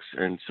Books.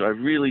 And so I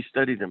really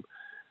studied him.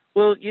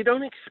 Well, you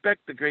don't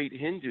expect the great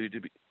Hindu to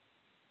be.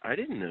 I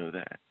didn't know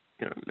that.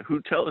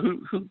 Who?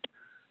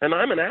 And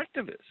I'm an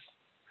activist.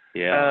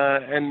 Yeah.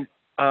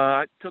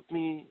 It took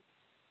me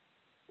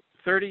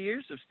 30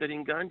 years of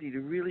studying Gandhi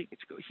to really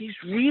go, he's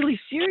really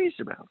serious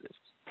about this.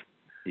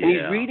 And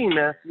he's reading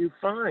Matthew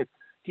 5.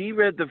 he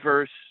read the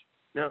verse.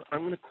 Now, I'm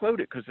going to quote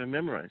it because I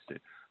memorized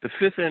it. The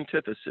fifth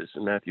antithesis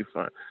in Matthew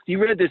 5. He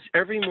read this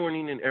every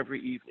morning and every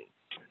evening.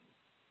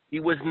 He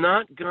was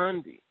not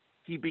Gandhi.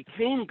 He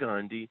became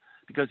Gandhi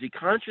because he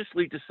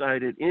consciously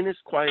decided in his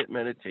quiet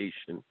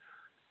meditation,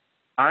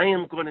 I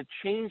am going to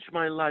change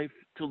my life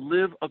to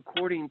live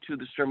according to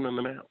the Sermon on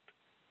the Mount.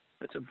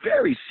 That's a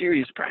very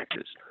serious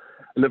practice.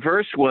 And the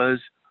verse was,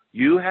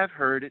 you have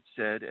heard it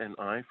said, an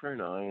eye for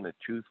an eye and a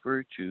tooth for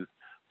a tooth.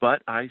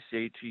 But I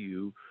say to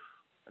you,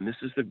 and this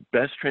is the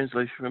best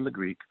translation from the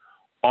Greek,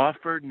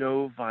 offer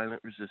no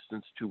violent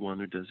resistance to one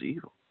who does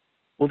evil.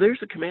 Well, there's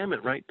a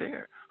commandment right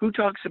there. Who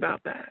talks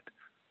about that?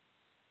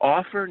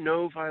 Offer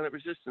no violent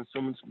resistance.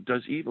 Someone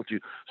does evil to you.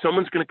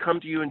 Someone's going to come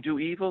to you and do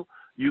evil.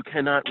 You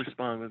cannot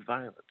respond with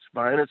violence.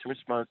 Violence in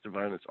response to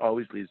violence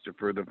always leads to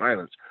further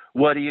violence.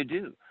 What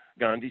do?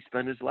 Gandhi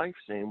spent his life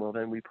saying, well,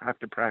 then we have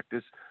to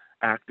practice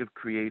active,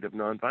 creative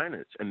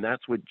nonviolence. And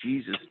that's what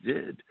Jesus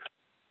did.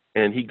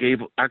 And he gave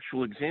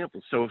actual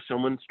examples. So if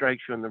someone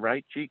strikes you on the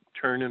right cheek,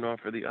 turn and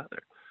offer the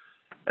other.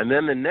 And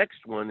then the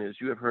next one is,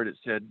 you have heard it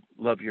said,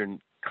 love your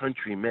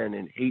countrymen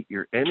and hate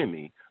your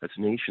enemy. That's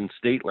nation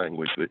state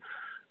language. But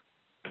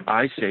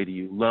I say to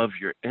you, love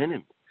your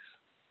enemies.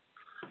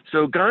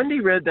 So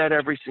Gandhi read that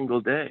every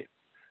single day.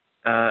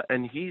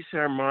 And he's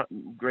our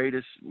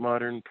greatest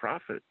modern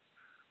prophet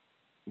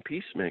and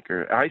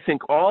peacemaker. I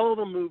think all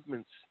the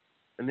movements,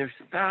 and there's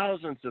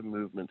thousands of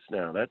movements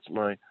now. That's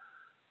my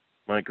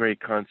great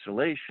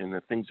consolation,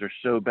 that things are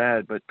so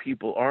bad, but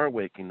people are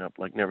waking up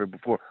like never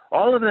before.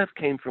 All of that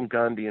came from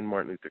Gandhi and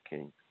Martin Luther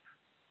King.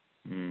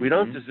 Mm-hmm. We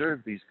don't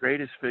deserve these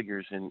greatest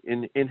figures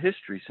in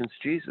history since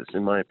Jesus,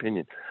 in my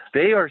opinion.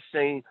 They are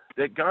saying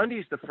that Gandhi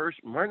is the first.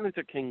 Martin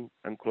Luther King,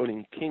 I'm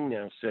quoting King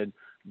now, said,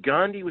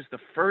 Gandhi was the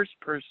first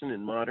person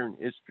in modern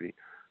history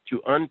to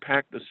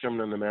unpack the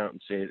Sermon on the Mount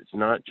and say it's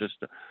not just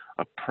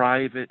a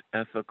private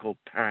ethical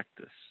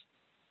practice.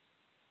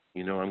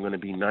 You know, I'm going to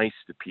be nice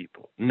to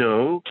people.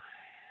 No,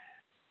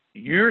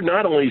 you're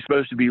not only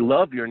supposed to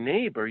love your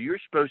neighbor, you're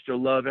supposed to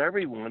love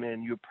everyone,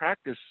 and you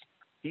practice.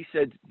 He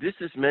said this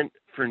is meant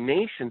for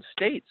nation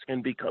states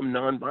can become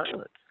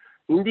nonviolent.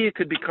 India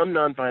could become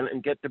nonviolent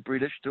and get the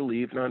British to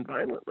leave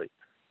nonviolently.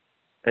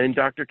 And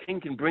Dr. King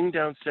can bring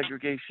down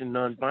segregation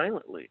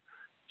nonviolently.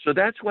 So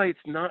that's why it's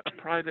not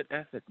a private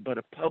ethic, but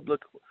a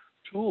public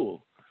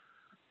tool,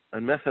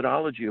 a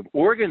methodology of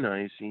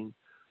organizing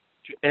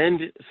to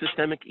end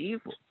systemic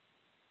evil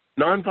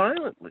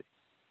nonviolently.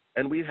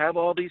 And we have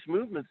all these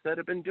movements that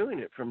have been doing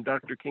it, from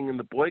Dr. King and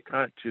the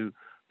boycott to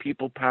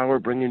People Power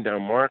bringing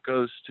down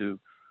Marcos to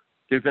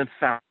there've been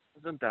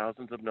thousands and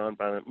thousands of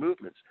nonviolent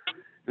movements.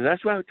 And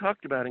that's what I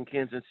talked about in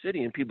Kansas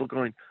City, and people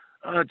going,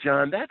 oh,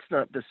 John, that's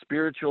not the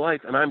spiritual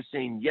life. And I'm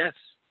saying, yes,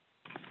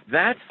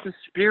 that's the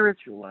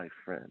spiritual life,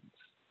 friends.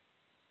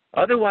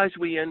 Otherwise,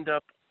 we end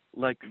up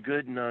like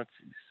good Nazis,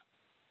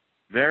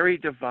 very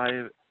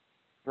devout,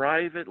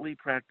 privately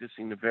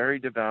practicing a very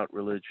devout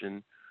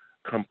religion,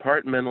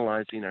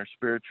 compartmentalizing our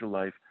spiritual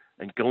life,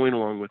 and going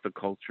along with the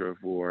culture of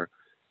war,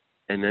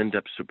 and end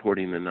up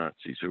supporting the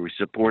Nazis. Or we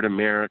support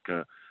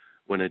America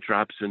when it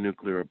drops a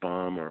nuclear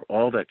bomb, or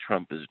all that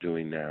Trump is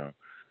doing now.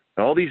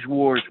 All these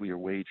wars we are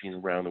waging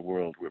around the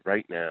world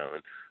right now,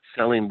 and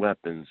selling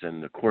weapons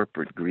and the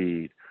corporate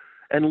greed,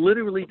 and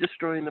literally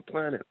destroying the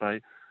planet by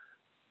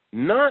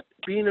not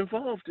being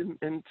involved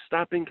in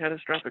stopping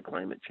catastrophic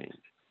climate change.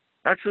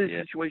 Actually,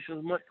 the situation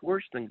is much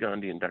worse than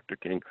Gandhi and Dr.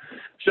 King.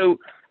 So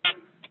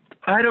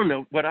I don't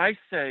know. What I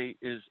say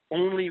is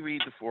only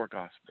read the four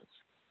Gospels.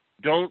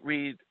 Don't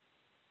read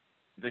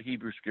the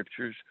Hebrew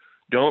Scriptures.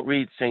 Don't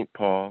read St.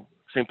 Paul.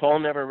 St. Paul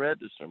never read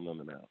the Sermon on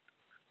the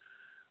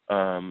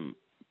Mount.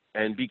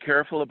 And be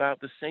careful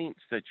about the saints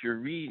that you're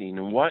reading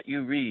and what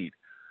you read.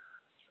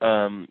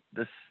 A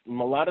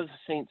lot of the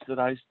saints that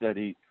I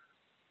studied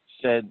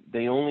said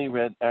they only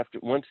read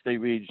once they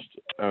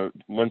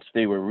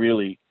were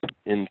really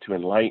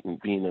into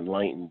being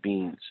enlightened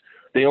beings.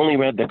 They only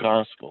read the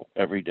gospel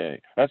every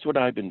day. That's what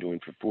I've been doing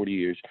for 40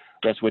 years.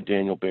 That's what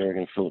Daniel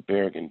Berrigan, Philip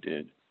Berrigan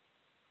did.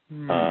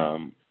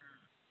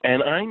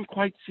 And I'm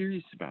quite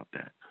serious about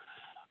that.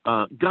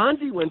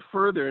 Gandhi went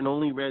further and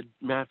only read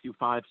Matthew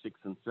 5, 6,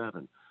 and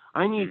 7.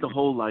 I need the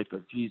whole life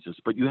of Jesus,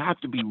 but you have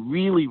to be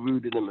really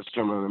rooted in the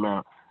Sermon on the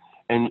Mount.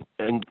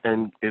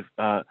 And if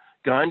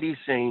Gandhi's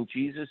saying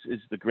Jesus is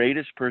the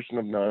greatest person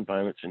of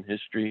nonviolence in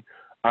history,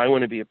 I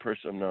want to be a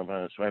person of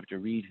nonviolence, so I have to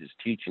read his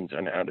teachings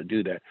on how to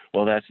do that.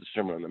 Well, that's the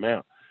Sermon on the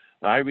Mount.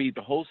 I read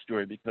the whole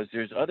story because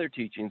there's other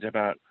teachings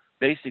about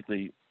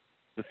basically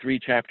the 3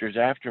 chapters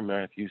after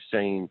Matthew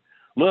saying,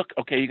 look,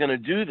 okay, you're going to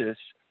do this,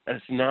 and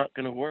it's not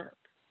going to work.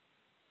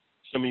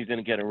 Some of you are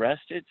going to get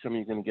arrested. Some of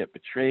you are going to get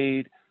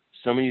betrayed.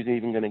 Some of you are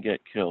even going to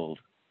get killed.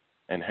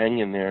 And hang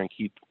in there and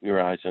keep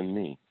your eyes on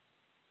me.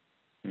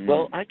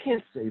 Well, I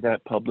can't say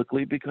that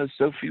publicly because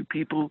so few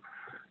people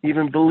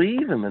even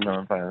believe in the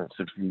nonviolence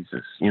of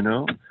Jesus, you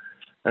know?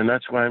 And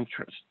that's why I'm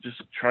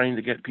just trying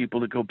to get people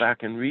to go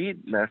back and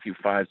read Matthew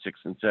 5, 6,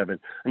 and 7.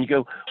 And you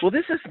go, well,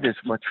 this isn't as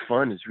much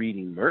fun as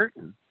reading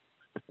Merton.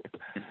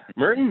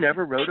 Merton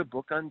never wrote a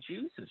book on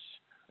Jesus.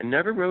 and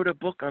never wrote a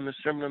book on the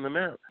Sermon on the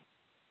Mount.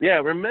 Yeah,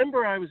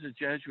 remember I was a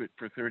Jesuit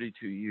for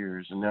 32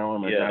 years, and now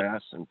I'm a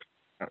diocesan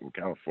out in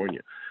California.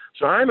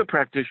 So I'm a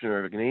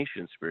practitioner of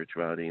Ignatian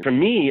spirituality. For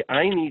me,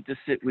 I need to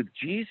sit with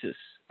Jesus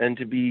and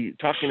to be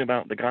talking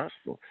about the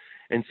gospel.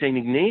 And St.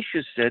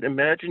 Ignatius said,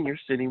 imagine you're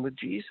sitting with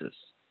Jesus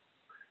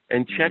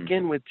and check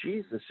in with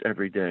Jesus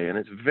every day. And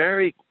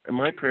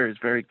my prayer is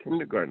very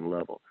kindergarten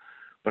level.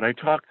 But I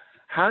talk,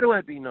 how do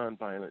I be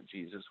nonviolent,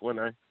 Jesus, when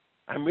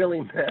I'm really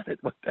mad at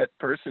what that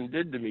person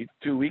did to me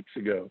 2 weeks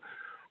ago,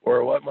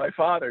 or what my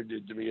father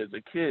did to me as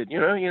a kid?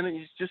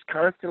 It's just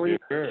constantly,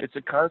 it's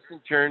a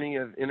constant journey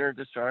of inner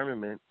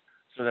disarmament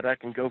so that I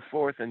can go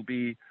forth and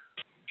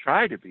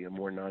try to be a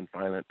more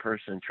nonviolent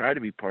person, try to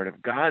be part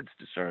of God's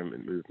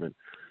disarmament movement.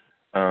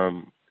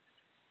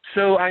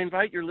 So I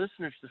invite your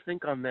listeners to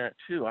think on that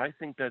too. I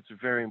think that's a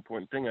very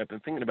important thing. I've been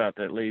thinking about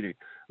that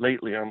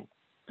lately. I'm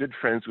good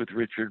friends with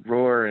Richard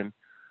Rohr, and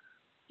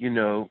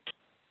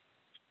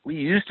we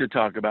used to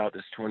talk about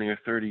this 20 or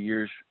 30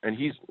 years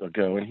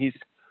ago, and he's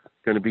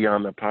going to be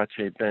on the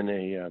Pace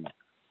Bene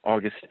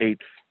August 8th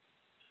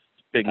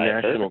big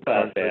national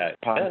conference.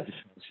 Yes.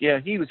 Yeah,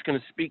 he was going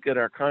to speak at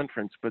our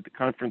conference, but the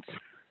conference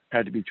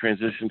had to be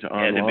transitioned to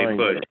online. Had to be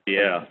put,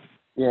 yeah.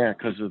 Yeah,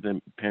 because of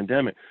the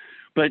pandemic.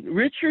 But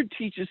Richard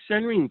teaches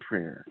Centering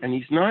prayer, and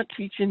he's not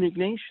teaching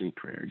Ignatian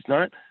prayer. He's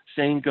not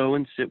saying go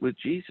and sit with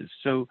Jesus.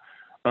 So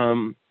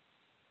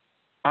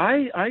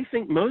I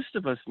think most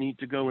of us need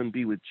to go and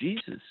be with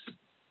Jesus.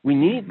 We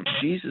need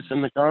Jesus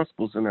and the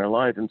Gospels in our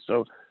life, and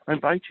so I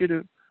invite you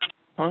to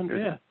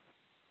ponder that.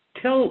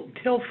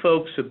 Tell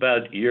folks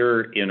about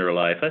your inner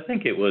life. I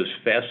think it was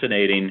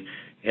fascinating,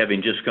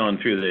 having just gone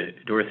through the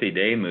Dorothy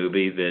Day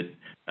movie,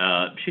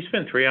 that she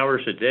spent 3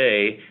 hours a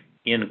day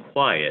in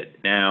quiet.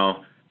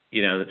 Now,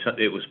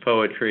 it was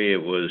poetry,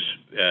 it was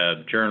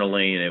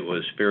journaling, it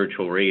was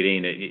spiritual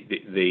reading.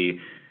 The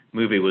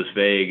movie was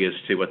vague as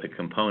to what the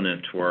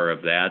components were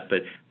of that,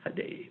 but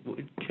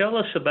tell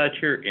us about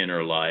your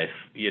inner life.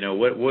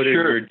 What are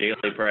your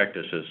daily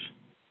practices?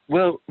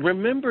 Well,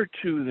 remember,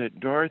 too, that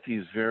Dorothy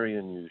is very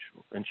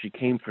unusual, and she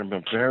came from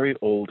a very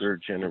older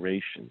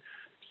generation.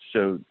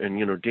 So,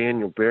 and,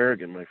 Daniel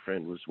Berrigan, my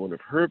friend, was one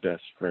of her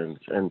best friends,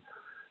 and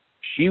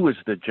she was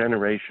the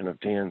generation of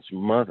Dan's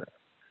mother.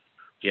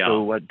 Yeah.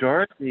 So what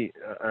Dorothy,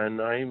 and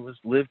I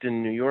lived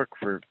in New York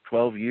for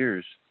 12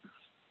 years,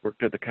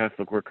 worked at the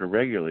Catholic Worker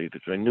regularly,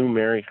 because I knew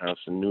Mary House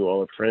and knew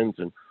all her friends,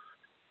 and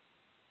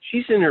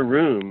she's in her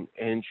room,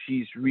 and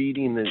she's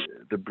reading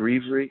the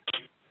breviary,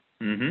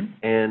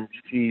 and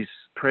she's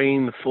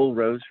praying the full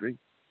rosary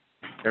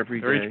every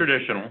day. Very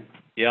traditional,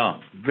 yeah.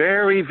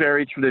 Very,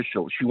 very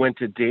traditional. She went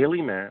to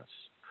daily mass.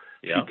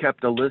 Yeah. She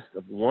kept a list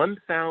of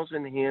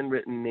 1,000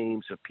 handwritten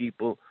names of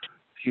people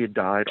she had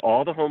died,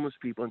 all the homeless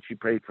people, and she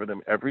prayed for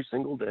them every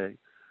single day.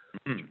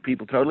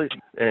 People totally,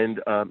 and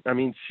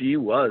she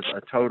was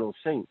a total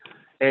saint.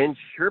 And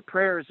her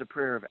prayer is a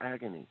prayer of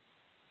agony.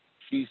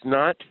 She's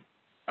not,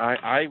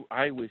 I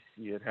wish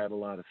she had a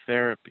lot of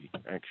therapy,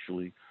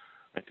 actually.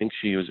 I think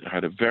she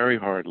had a very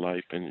hard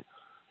life, and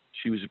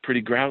she was a pretty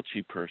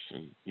grouchy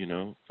person,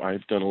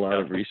 I've done a lot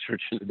of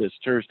research into this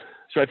church,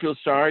 so I feel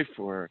sorry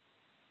for her.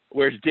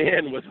 Whereas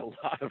Dan was a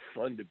lot of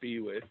fun to be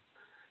with.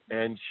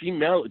 And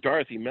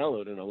Dorothy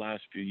mellowed in the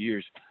last few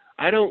years.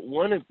 I don't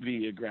want to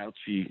be a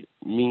grouchy,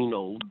 mean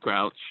old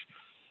grouch.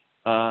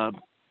 But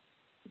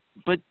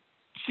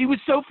she was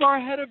so far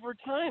ahead of her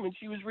time, and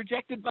she was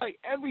rejected by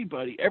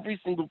everybody, every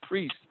single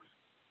priest.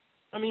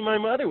 My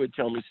mother would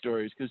tell me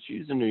stories, because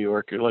she's a New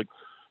Yorker. Like,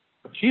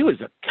 she was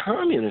a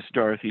communist,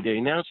 Dorothy Day.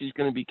 Now she's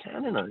going to be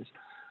canonized.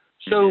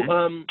 So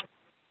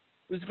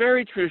it was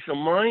very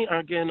traditional.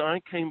 I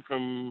came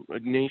from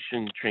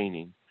Ignatian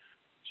training.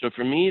 So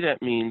for me,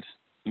 that means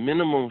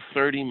minimum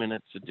 30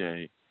 minutes a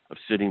day of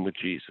sitting with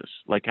Jesus,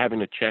 like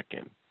having a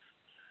check-in.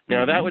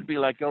 Now, that would be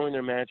like going to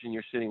imagine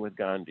you're sitting with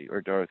Gandhi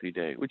or Dorothy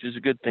Day, which is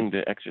a good thing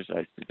to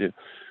exercise to do.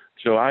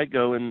 So I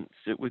go and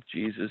sit with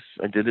Jesus.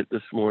 I did it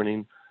this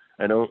morning.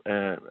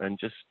 And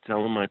just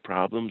tell him my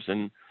problems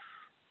and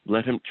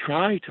let him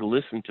try to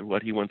listen to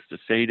what he wants to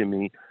say to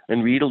me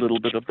and read a little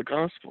bit of the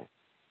gospel.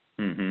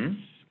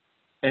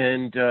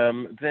 And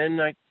then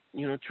I,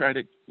 try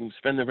to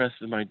spend the rest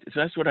of so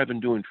that's what I've been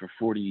doing for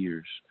 40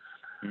 years.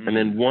 And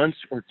then once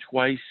or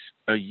twice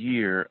a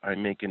year, I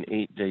make an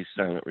 8-day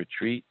silent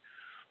retreat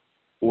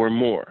or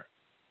more.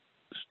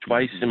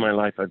 Twice in my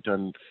life, I've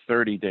done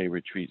 30-day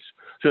retreats.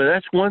 So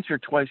that's once or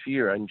twice a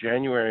year. In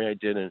January, I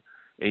did an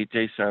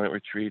 8-day silent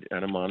retreat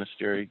at a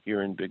monastery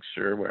here in Big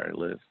Sur, where I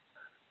live.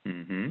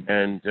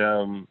 And,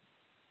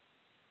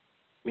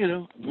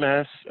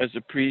 Mass as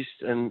a priest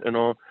and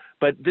all.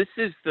 But this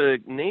is the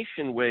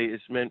Ignatian way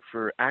is meant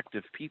for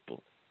active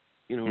people,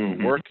 who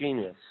are working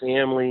with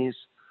families.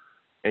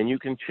 And you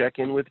can check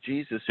in with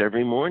Jesus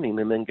every morning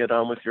and then get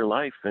on with your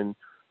life and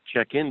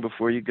check in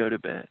before you go to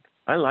bed.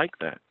 I like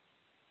that.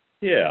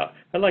 Yeah,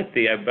 I like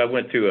I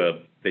went through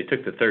they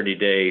took the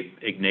 30-day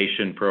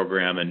Ignatian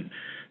program and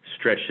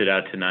stretched it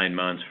out to 9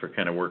 months for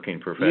kind of working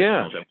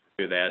professionals. I went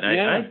through that.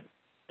 And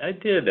I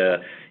did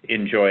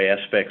enjoy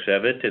aspects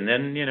of it, and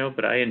then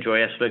but I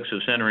enjoy aspects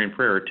of centering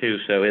prayer too.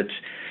 So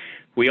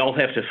we all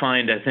have to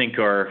find, I think,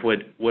 our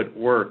what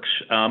works.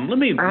 Let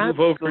me move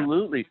over.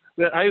 Absolutely.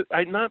 But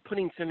I'm not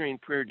putting centering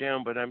prayer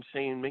down, but I'm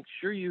saying make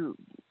sure you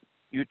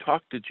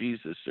talk to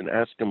Jesus and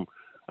ask him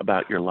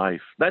about your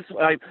life. That's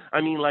what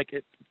I mean. Like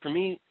for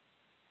me,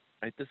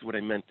 this is what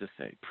I meant to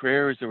say.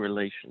 Prayer is a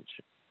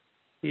relationship.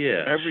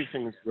 Yes.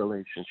 Everything is a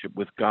relationship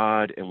with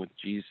God and with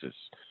Jesus.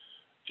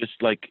 Just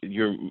like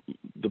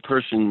the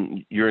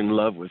person you're in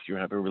love with, you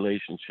have a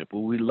relationship.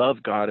 Well, we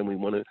love God and we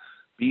want to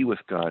be with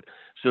God.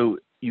 So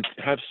you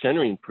have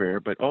centering prayer,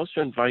 but also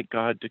invite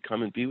God to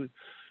come and be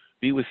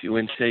with you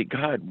and say,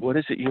 God, what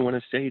is it you want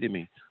to say to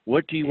me?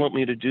 What do you want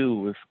me to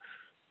do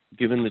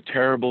given the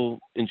terrible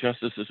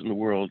injustices in the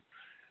world?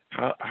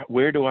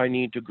 Where do I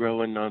need to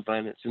grow in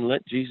nonviolence? And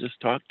let Jesus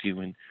talk to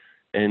you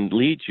and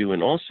lead you,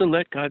 and also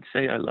let God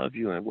say, I love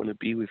you and I want to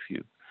be with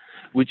you.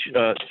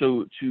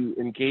 So to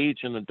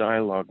engage in a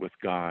dialogue with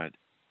God,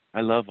 I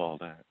love all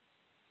that.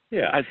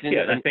 Yeah, as in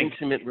any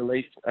intimate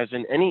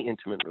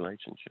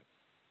relationship.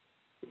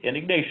 And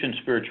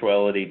Ignatian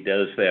spirituality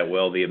does that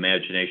well, the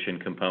imagination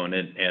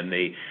component and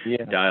the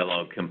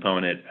dialogue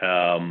component.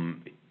 I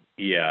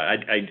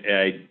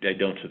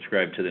don't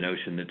subscribe to the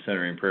notion that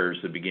centering prayer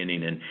is the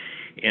beginning and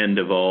end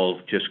of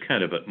all, just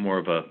kind of more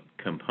of a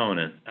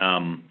component.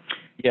 How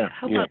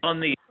about on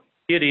the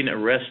getting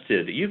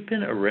arrested? You've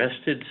been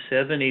arrested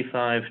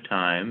 75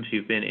 times.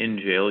 You've been in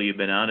jail. You've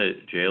been out of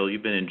jail.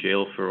 You've been in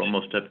jail for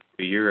almost up to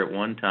a year at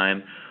one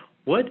time.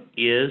 What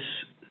is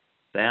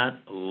that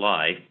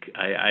like?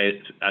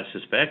 I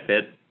suspect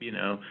that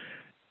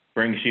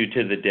brings you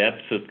to the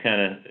depths of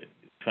kind of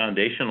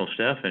foundational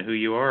stuff and who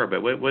you are.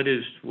 But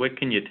what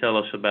can you tell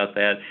us about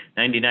that?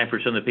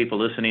 99% of the people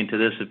listening to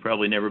this have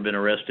probably never been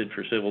arrested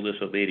for civil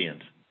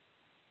disobedience.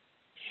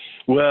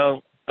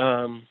 Well,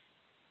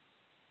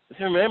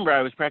 so remember,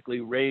 I was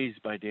practically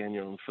raised by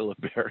Daniel and Philip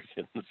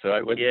Berrigan. So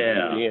I went to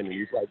Indiana, and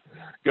he's like,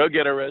 go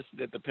get arrested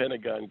at the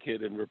Pentagon,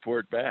 kid, and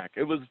report back.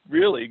 It was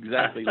really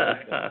exactly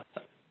like that.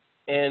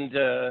 And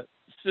I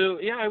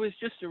was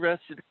just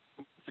arrested a couple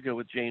months ago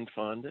with Jane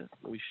Fonda.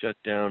 We shut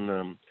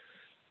down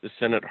the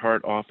Senate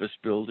Hart Office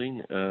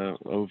building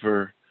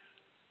over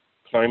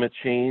climate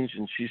change,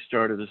 and she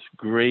started this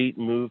great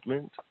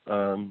movement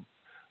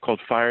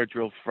called Fire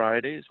Drill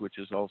Fridays, which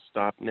is all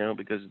stopped now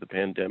because of the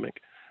pandemic.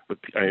 But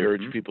I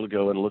urge people to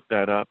go and look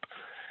that up.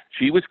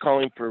 She was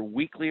calling for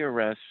weekly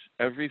arrests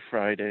every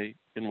Friday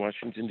in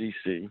Washington,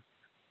 D.C.,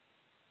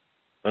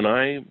 and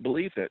I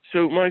believe that.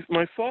 So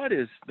my thought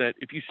is that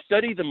if you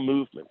study the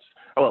movements,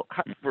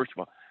 first of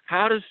all,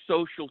 how does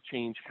social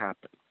change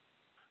happen?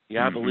 The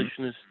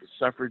abolitionists, the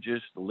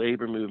suffragists, the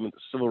labor movement,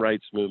 the civil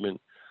rights movement,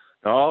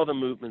 all the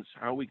movements,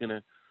 how are we going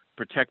to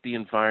protect the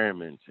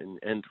environment and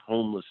end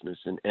homelessness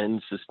and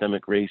end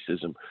systemic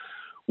racism?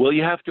 Well,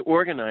 you have to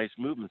organize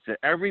movements.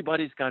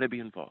 Everybody's got to be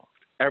involved,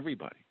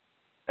 everybody.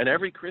 And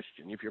every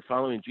Christian, if you're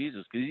following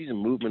Jesus, because he's a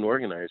movement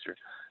organizer,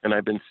 and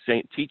I've been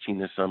teaching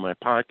this on my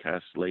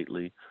podcast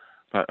lately.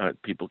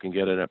 People can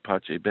get it at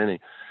Pace Bene.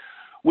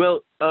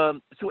 Well,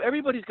 so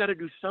everybody's got to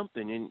do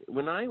something. And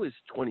when I was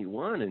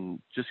 21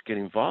 and just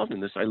getting involved in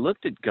this, I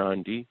looked at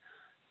Gandhi,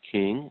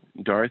 King,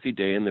 Dorothy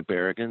Day, and the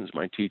Berrigans,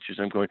 my teachers.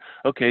 I'm going,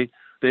 okay,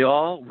 they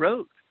all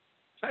wrote.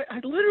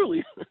 I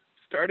literally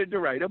started to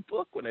write a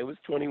book when I was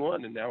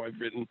 21, and now I've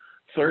written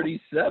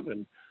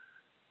 37.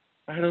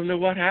 I don't know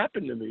what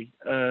happened to me.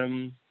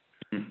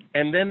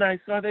 And then I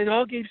saw they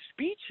all gave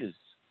speeches.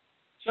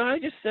 So I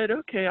just said,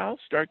 okay, I'll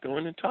start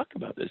going and talk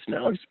about this.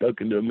 Now I've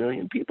spoken to 1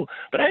 million people,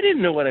 but I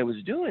didn't know what I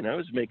was doing. I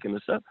was making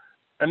this up.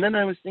 And then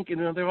I was thinking,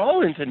 they're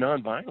all into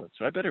nonviolence,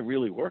 so I better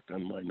really work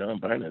on my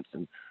nonviolence.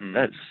 And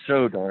that's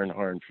so darn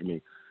hard for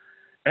me.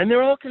 And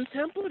they're all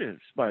contemplatives,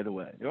 by the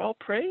way. They're all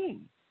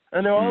praying.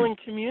 And they're all in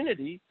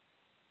community.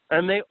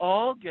 And they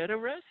all get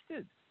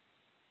arrested.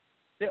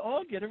 They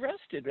all get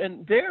arrested.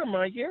 And they're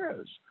my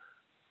heroes.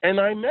 And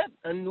I met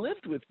and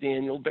lived with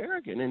Daniel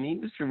Berrigan, and he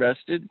was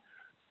arrested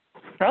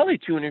probably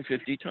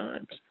 250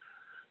 times.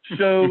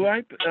 So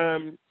I've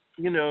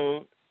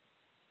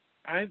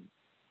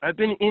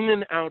been in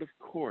and out of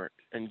court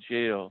and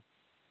jail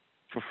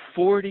for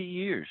 40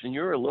 years. And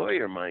you're a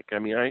lawyer, Mike. I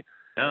mean,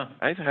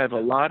 I've had a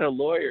lot of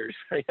lawyers.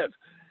 I have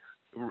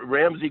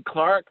Ramsey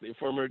Clark, the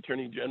former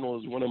Attorney General,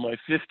 is one of my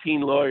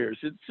 15 lawyers.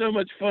 It's so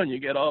much fun. You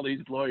get all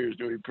these lawyers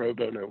doing pro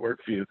bono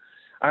work for you.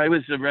 I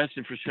was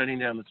arrested for shutting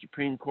down the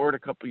Supreme Court a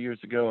couple of years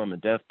ago on the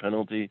death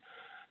penalty.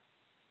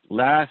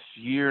 Last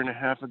year and a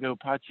half ago,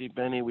 Pace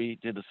Bene, we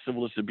did a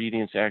civil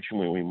disobedience action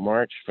where we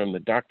marched from the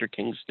Dr.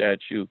 King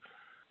statue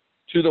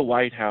to the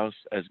White House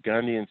as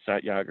Gandhi and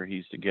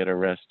Satyagrahis to get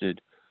arrested,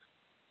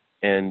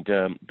 and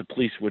the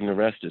police wouldn't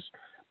arrest us.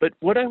 But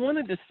what I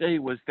wanted to say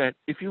was that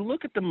if you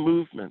look at the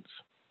movements,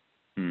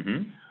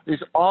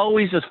 there's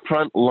always a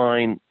front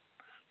line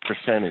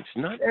percentage.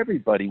 Not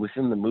everybody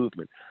within the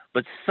movement,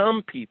 but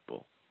some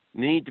people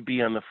need to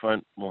be on the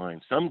front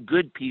line. Some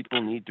good people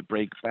need to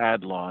break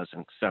bad laws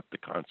and accept the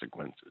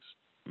consequences.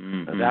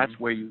 And that's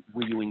where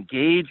you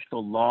engage the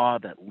law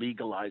that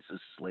legalizes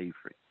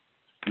slavery.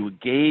 You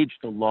engage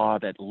the law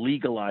that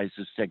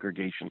legalizes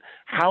segregation.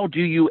 How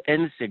do you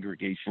end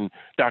segregation?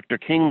 Dr.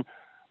 King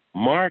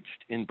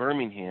marched in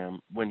Birmingham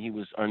when he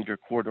was under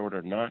court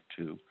order not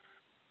to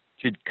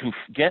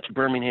get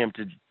Birmingham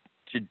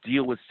to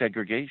deal with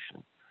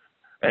segregation.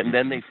 And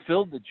then they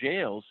filled the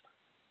jails.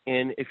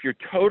 And if you're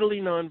totally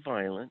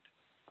nonviolent,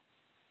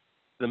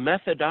 the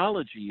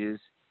methodology is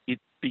it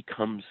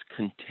becomes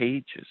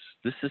contagious.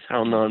 This is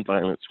how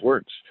nonviolence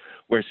works,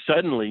 where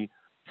suddenly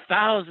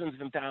thousands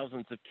and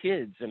thousands of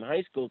kids and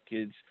high school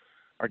kids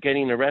are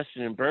getting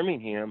arrested in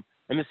Birmingham,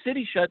 and the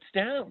city shuts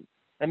down.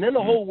 And then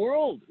the whole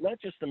world, not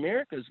just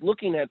America, is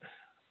looking at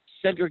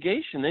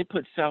segregation. They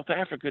put South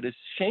Africa to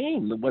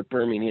shame what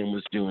Birmingham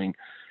was doing,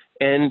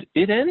 and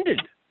it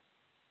ended.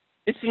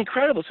 It's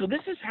incredible. So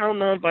this is how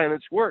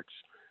nonviolence works.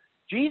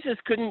 Jesus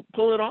couldn't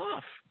pull it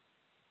off,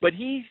 but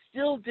he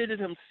still did it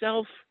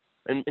himself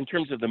in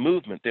terms of the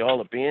movement. They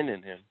all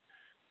abandoned him,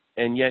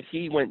 and yet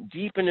he went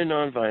deep into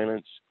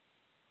nonviolence.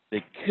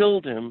 They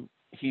killed him.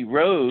 He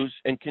rose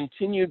and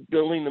continued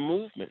building the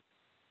movement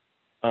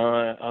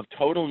of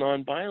total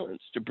nonviolence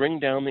to bring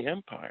down the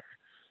empire.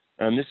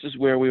 And this is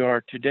where we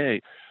are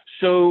today.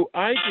 So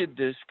I did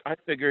this. I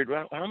figured,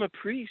 well, I'm a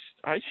priest.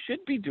 I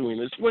should be doing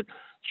this. What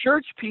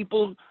church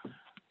people,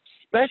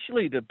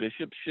 especially the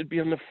bishops, should be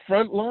on the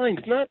front lines,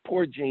 not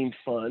poor Jane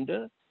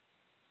Fonda,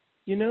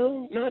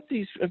 not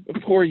these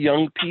poor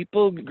young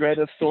people,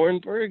 Greta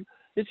Thunberg.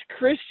 It's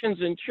Christians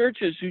and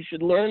churches who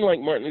should learn, like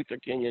Martin Luther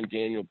King and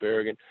Daniel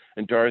Berrigan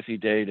and Dorothy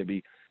Day, to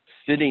be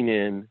sitting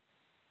in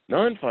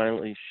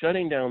nonviolently,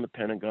 shutting down the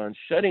Pentagon,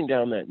 shutting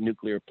down that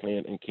nuclear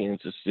plant in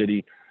Kansas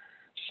City,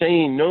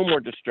 saying no more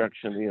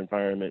destruction of the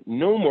environment,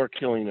 no more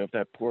killing of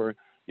that poor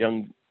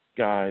young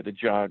guy, the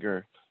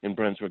jogger in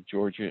Brunswick,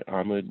 Georgia,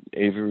 Ahmaud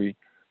Avery.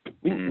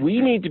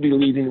 We need to be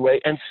leading the way,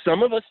 and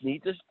some of us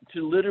need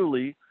to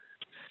literally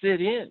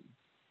sit in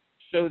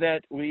so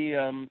that we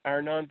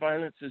our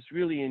nonviolence is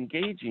really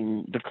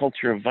engaging the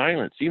culture of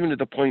violence, even to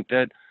the point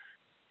that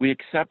we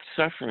accept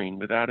suffering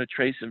without a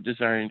trace of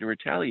desiring to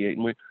retaliate.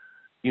 And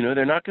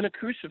they're not going to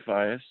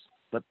crucify us,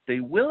 but they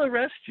will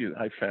arrest you,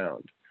 I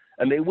found.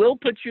 And they will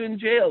put you in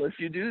jail if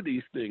you do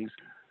these things.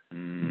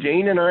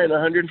 Jane and I and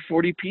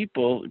 140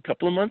 people a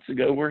couple of months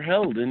ago were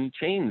held in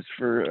chains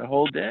for a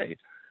whole day.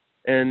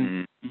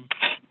 And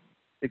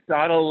it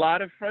got a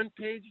lot of front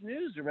page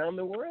news around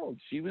the world.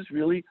 She was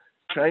really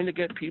trying to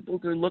get people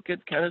to look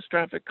at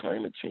catastrophic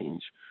climate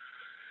change.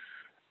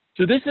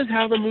 So this is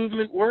how the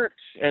movement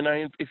works. And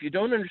if you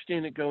don't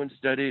understand it, go and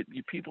study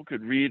it. People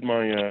could read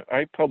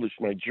I published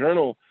my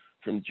journal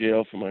from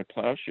jail for my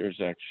Plowshares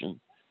action.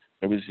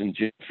 I was in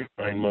jail for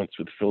 9 months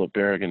with Philip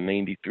Berrigan,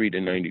 93 to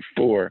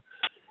 94.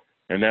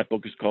 And that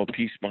book is called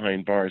Peace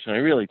Behind Bars. And I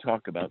really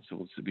talk about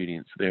civil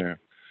disobedience there.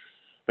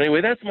 But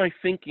anyway, that's my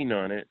thinking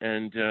on it.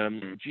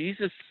 And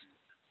Jesus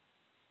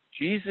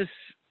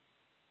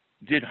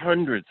did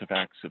hundreds of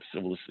acts of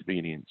civil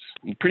disobedience.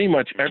 And pretty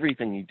much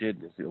everything he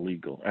did was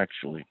illegal,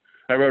 actually.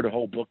 I wrote a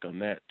whole book on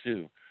that,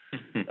 too.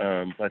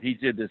 But he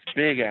did this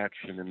big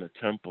action in the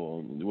temple,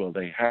 and, well,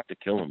 they had to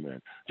kill him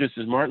then. Just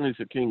as Martin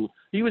Luther King,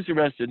 he was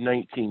arrested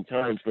 19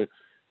 times, but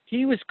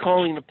he was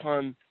calling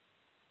upon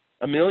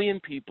 1 million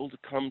people to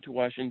come to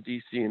Washington,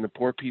 D.C. in the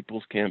Poor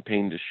People's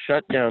Campaign to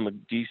shut down the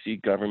D.C.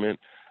 government,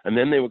 and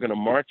then they were going to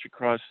march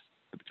across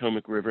the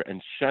Potomac River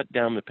and shut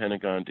down the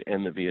Pentagon to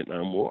end the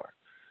Vietnam War.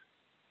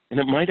 And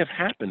it might have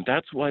happened.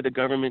 That's why the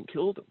government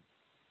killed him.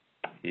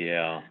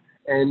 Yeah.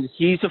 And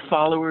he's a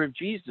follower of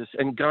Jesus.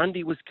 And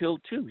Gandhi was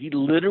killed too. He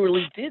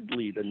literally did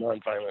lead a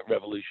nonviolent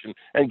revolution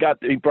and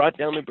he brought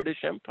down the British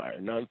Empire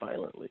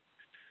nonviolently.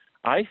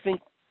 I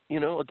think,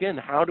 again,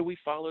 how do we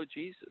follow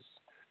Jesus?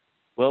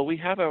 Well, we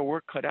have our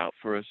work cut out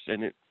for us,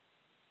 and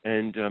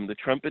the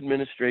Trump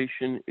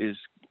administration is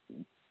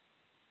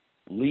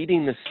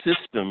leading the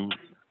system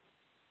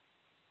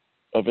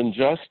of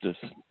injustice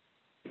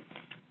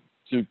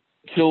to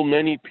kill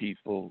many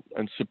people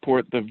and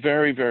support the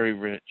very, very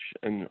rich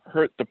and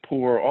hurt the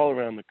poor all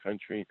around the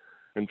country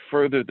and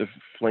further the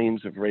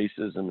flames of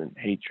racism and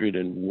hatred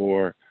and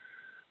war.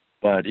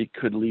 But it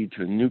could lead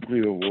to a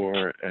nuclear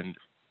war and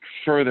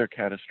further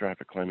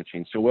catastrophic climate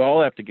change. So we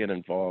all have to get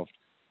involved.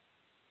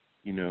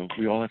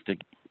 We all have to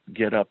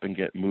get up and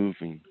get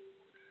moving.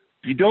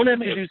 You don't have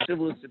to do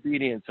civil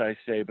disobedience, I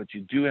say, but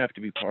you do have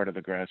to be part of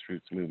a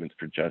grassroots movement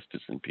for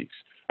justice and peace.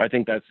 I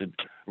think that's a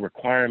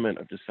requirement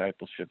of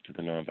discipleship to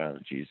the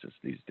nonviolent Jesus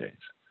these days.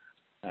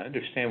 I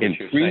understand what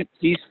you're saying.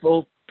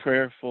 Peaceful,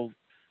 prayerful,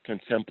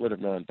 contemplative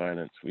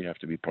nonviolence, we have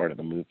to be part of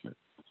the movement.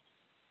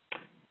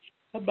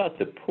 How about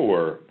the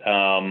poor?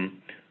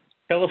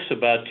 Tell us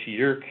about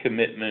your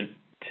commitment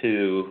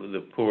to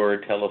the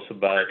poor. Tell us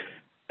about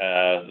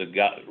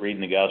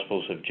reading the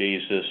Gospels of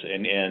Jesus,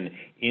 and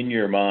in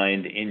your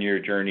mind, in your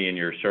journey, in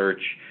your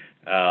search,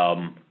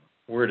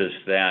 where does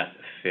that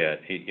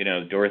fit?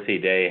 Dorothy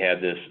Day had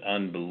this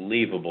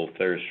unbelievable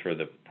thirst for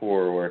the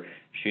poor, where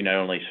she not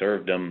only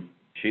served them,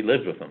 she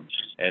lived with them.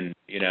 And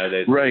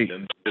right.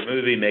 The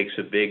movie makes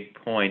a big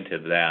point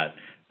of that.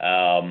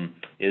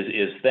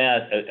 Is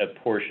that a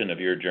portion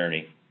of your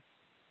journey?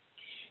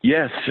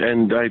 Yes,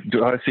 and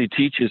Dorothy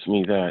teaches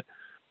me that.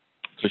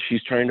 So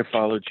she's trying to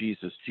follow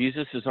Jesus.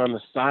 Jesus is on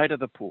the side of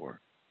the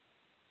poor.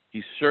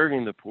 He's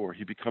serving the poor.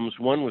 He becomes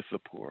one with the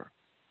poor.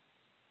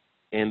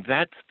 And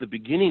that's the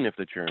beginning of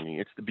the journey.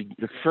 It's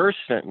the first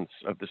sentence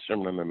of the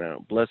Sermon on the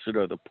Mount. Blessed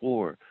are the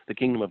poor. The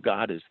kingdom of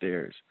God is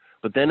theirs.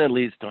 But then it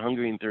leads to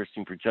hungry and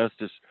thirsting for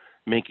justice,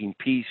 making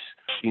peace,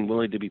 being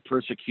willing to be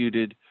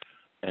persecuted,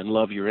 and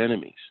love your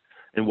enemies.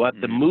 And what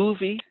the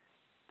movie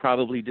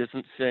probably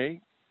doesn't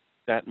say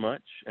that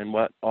much, and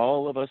what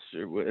all of us,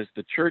 as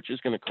the church, is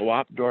going to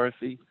co-opt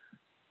Dorothy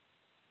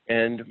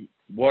and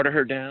water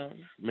her down,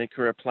 make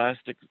her a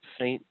plastic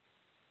saint,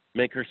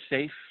 make her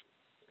safe,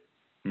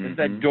 is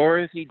that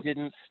Dorothy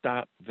didn't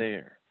stop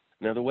there.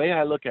 Now, the way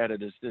I look at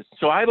it is this.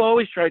 So I've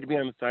always tried to be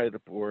on the side of the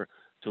poor,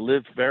 to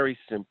live very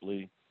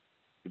simply,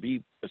 to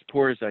be as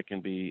poor as I can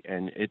be,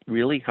 and it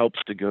really helps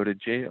to go to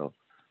jail,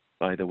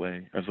 by the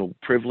way, as a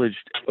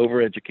privileged,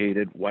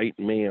 overeducated, white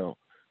male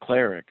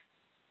cleric.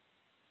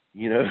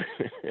 You know?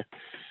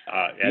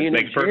 It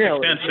makes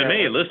perfect sense to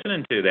me,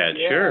 listening to that,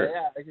 sure.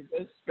 Yeah, I could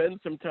go spend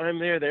some time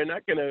there. They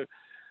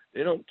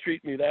don't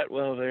treat me that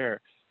well there.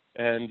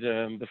 And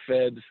the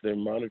feds, they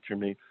monitor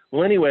me.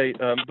 Well, anyway,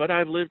 but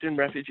I've lived in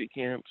refugee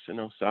camps in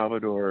El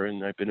Salvador,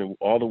 and I've been in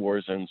all the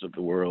war zones of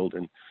the world,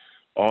 and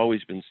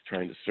always been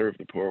trying to serve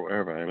the poor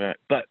wherever I'm at.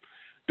 But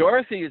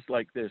Dorothy is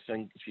like this,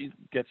 and she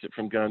gets it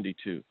from Gandhi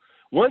too.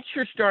 Once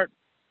you start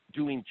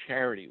doing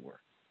charity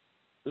work,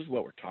 this is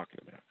what we're talking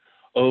about.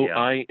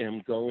 I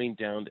am going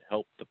down to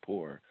help the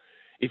poor.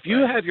 If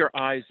you have your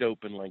eyes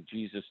open like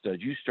Jesus does,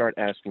 you start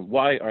asking,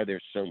 why are there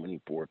so many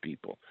poor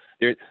people?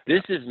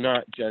 This is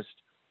not just,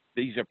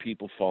 these are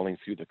people falling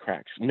through the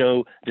cracks.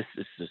 No, this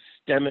is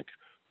systemic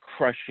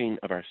crushing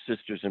of our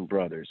sisters and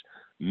brothers.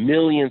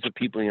 Millions of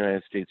people in the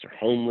United States are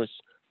homeless.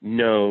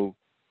 No,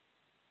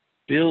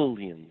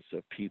 billions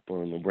of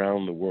people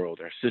around the world,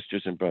 our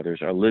sisters and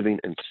brothers, are living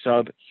in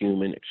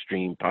subhuman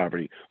extreme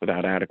poverty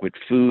without adequate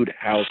food,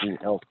 housing,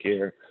 health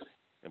care,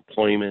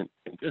 employment,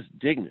 and just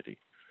dignity.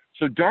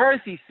 So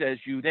Dorothy says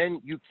you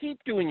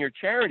keep doing your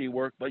charity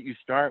work, but you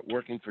start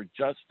working for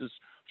justice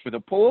for the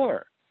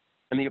poor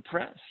and the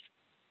oppressed.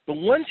 But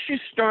once you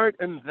start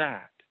in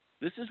that,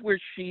 this is where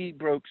she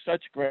broke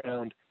such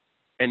ground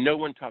and no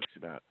one talks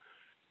about.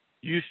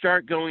 You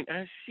start going,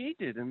 as she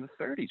did in the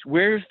 30s.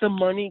 Where's the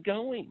money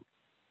going?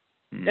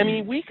 I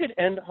mean, we could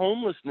end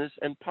homelessness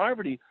and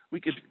poverty. We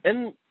could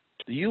end,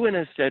 the UN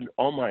has said,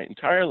 all my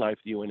entire life,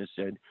 the UN has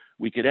said,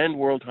 we could end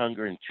world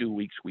hunger in 2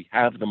 weeks. We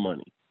have the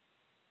money.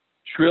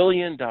 $1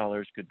 trillion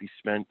could be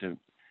spent to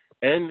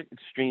end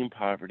extreme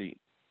poverty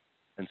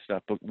and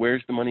stuff. But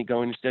where's the money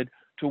going instead?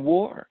 To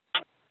war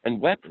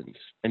and weapons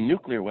and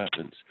nuclear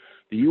weapons.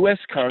 The U.S.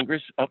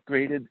 Congress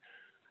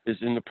is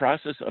in the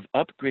process of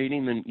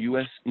upgrading the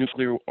U.S.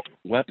 nuclear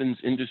weapons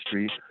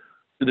industry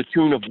to the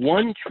tune of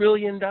 $1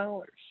 trillion.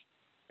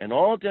 And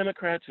all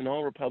Democrats and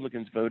all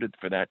Republicans voted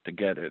for that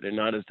together. They're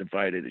not as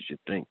divided as you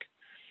think.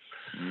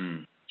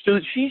 So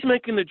she's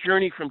making the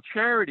journey from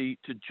charity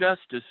to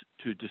justice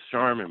to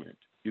disarmament.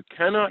 You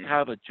cannot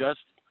have a just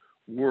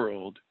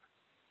world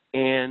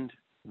and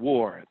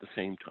war at the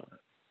same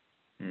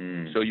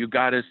time. So you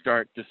got to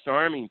start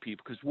disarming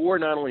people, because war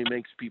not only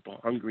makes people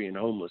hungry and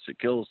homeless, it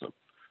kills them.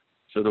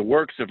 So the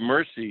works of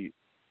mercy,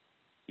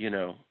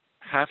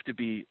 have to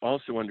be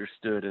also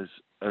understood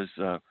as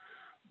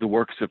the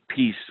works of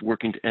peace,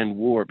 working to end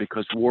war,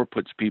 because war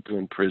puts people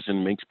in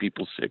prison, makes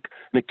people sick,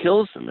 and it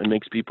kills them and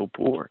makes people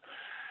poor.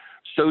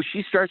 So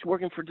she starts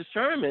working for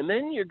disarmament. And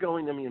then you're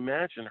going,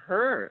 imagine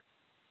her.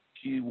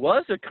 She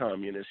was a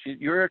communist.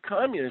 You're a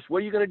communist. What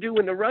are you going to do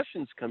when the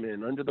Russians come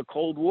in under the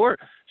Cold War?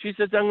 She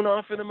says, I'm going to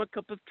offer them a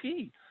cup of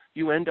tea.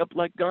 You end up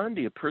like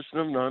Gandhi, a person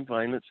of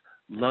nonviolence,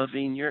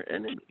 loving your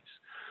enemies.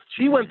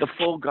 She went the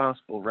full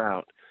gospel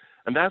route.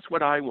 And that's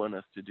what I want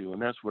us to do,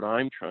 and that's what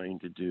I'm trying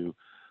to do.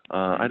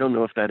 I don't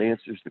know if that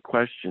answers the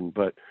question,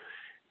 but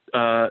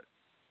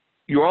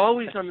you're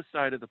always on the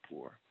side of the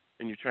poor,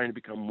 and you're trying to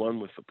become one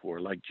with the poor,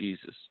 like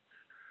Jesus.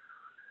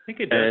 I think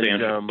it does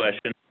answer the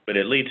question, but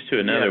it leads to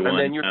another one. And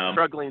then you're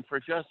struggling for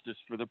justice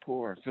for the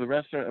poor. For the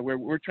rest of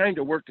we're trying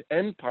to work to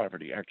end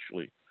poverty,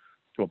 actually,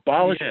 to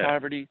abolish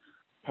poverty,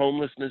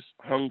 homelessness,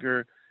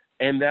 hunger,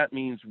 and that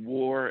means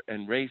war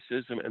and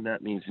racism, and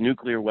that means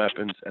nuclear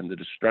weapons and the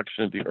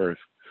destruction of the earth.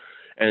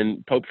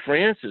 And Pope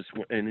Francis,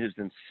 in his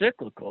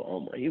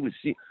encyclical,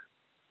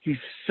 he's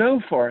so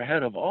far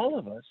ahead of all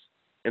of us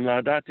in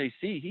Laudate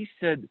Si. He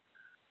said,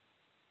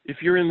 if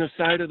you're in the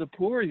side of the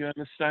poor, you're on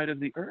the side of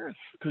the earth,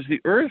 because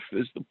the earth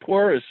is the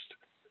poorest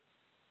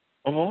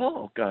of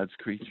all God's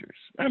creatures.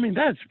 I mean,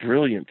 that's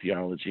brilliant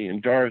theology,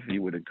 and Dorothy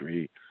would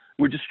agree.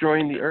 We're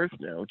destroying the earth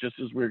now, just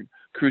as we're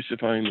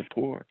crucifying the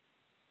poor.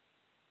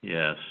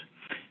 Yes.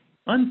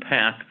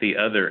 Unpack the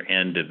other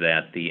end of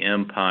that, the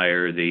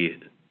empire, the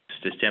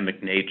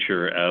systemic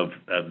nature of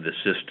the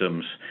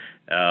systems.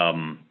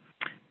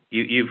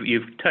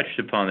 You've touched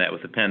upon that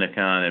with the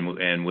Pentagon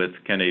and with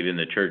kind of even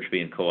the church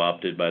being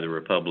co-opted by the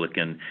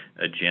Republican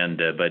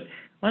agenda, but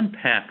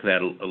unpack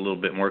that a little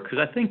bit more, because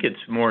I think it's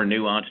more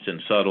nuanced and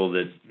subtle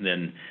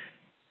than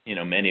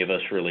many of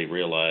us really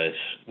realize.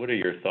 What are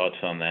your thoughts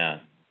on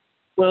that?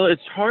 Well,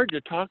 it's hard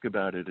to talk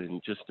about it in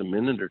just a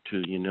minute or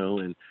two,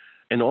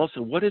 and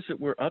also what is it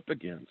we're up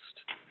against?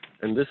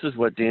 And this is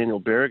what Daniel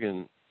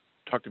Berrigan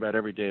talked about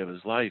every day of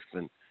his life,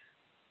 and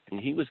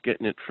he was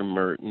getting it from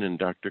Merton and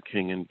Dr.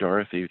 King and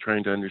Dorothy,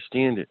 trying to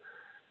understand it.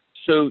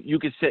 So you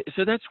could say,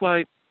 so that's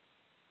why,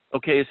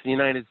 okay, it's the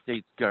United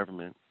States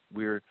government.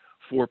 We're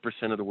 4%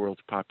 of the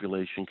world's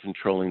population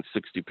controlling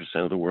 60%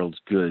 of the world's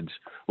goods.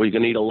 Well, you're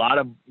going to need a lot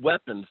of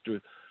weapons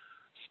to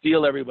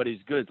steal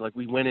everybody's goods. Like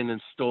we went in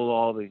and stole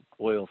all the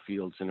oil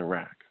fields in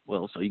Iraq.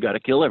 Well, so you got to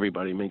kill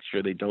everybody, make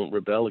sure they don't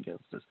rebel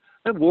against us.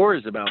 That war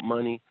is about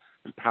money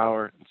and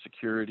power and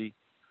security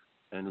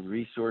and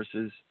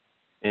resources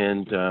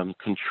and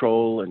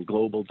control and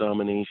global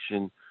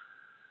domination.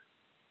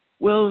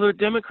 Well, the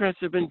Democrats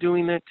have been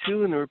doing that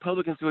too, and the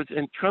Republicans do it,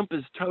 and Trump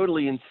is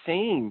totally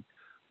insane.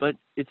 But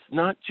it's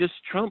not just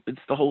Trump, it's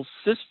the whole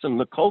system,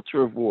 the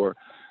culture of war.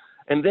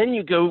 And then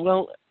you go,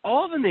 well,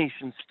 all the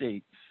nation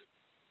states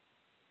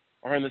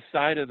are on the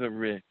side of the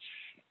rich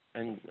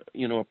and,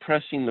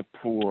 oppressing the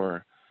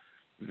poor.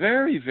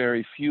 Very,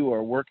 very few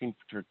are working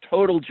for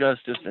total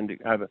justice and to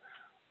have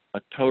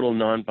a total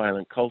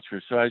nonviolent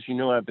culture. So as you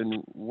know, I've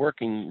been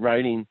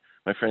writing,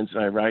 my friends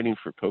and I writing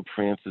for Pope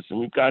Francis, and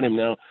we've got him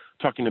now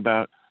talking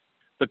about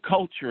the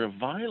culture of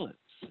violence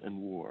and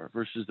war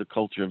versus the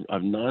culture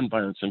of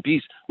nonviolence and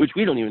peace, which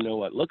we don't even know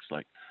what looks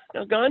like.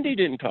 Now, Gandhi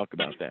didn't talk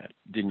about that,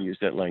 didn't use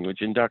that language,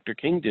 and Dr.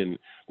 King didn't.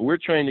 But we're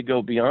trying to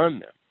go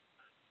beyond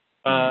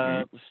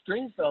them.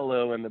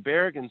 Stringfellow and the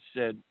Berrigans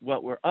said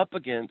what we're up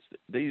against,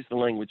 they use the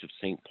language of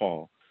St.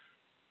 Paul,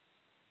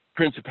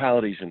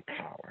 principalities and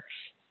powers.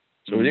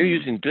 So they're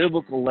using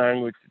biblical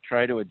language to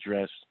try to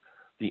address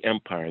the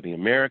empire, the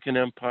American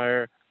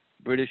Empire,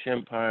 British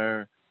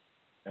Empire,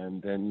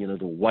 and then,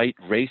 the white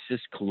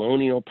racist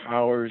colonial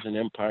powers and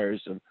empires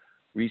of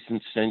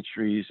recent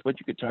centuries. But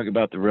you could talk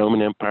about the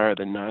Roman Empire,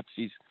 the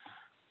Nazis.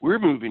 We're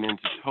moving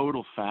into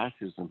total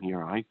fascism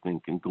here, I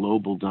think, and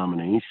global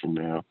domination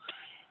now,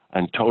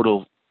 and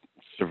total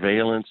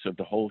surveillance of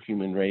the whole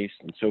human race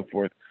and so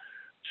forth.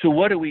 So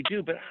what do we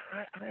do? But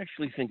I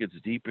actually think it's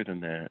deeper than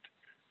that.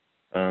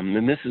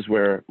 And this is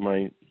where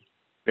my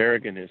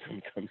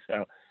Berriganism comes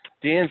out.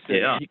 Dan said,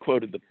 he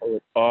quoted the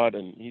poet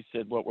Auden. He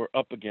said, what we're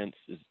up against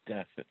is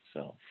death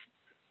itself.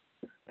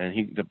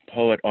 And the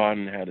poet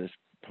Auden had this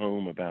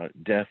poem about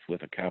death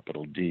with a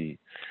capital D.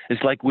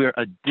 It's like we're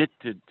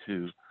addicted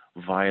to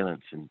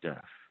violence and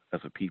death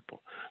as a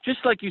people. Just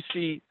like you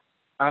see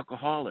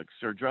alcoholics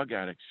or drug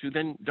addicts who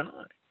then die.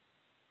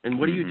 And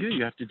what do?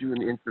 You have to do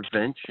an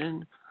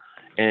intervention,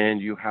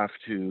 and you have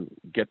to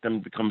get them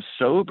to become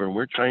sober.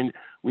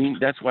 And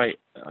that's why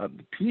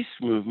the peace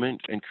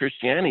movement and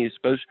Christianity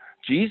is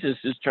Jesus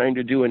is trying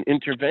to do an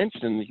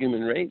intervention in the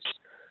human race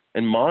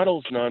and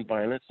models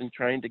nonviolence and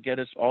trying to get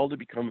us all to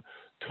become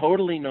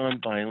totally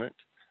nonviolent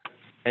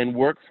and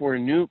work for a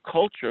new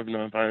culture of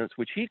nonviolence,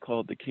 which he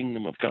called the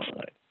kingdom of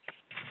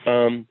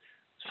God.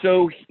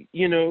 So,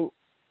 he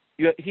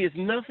has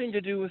nothing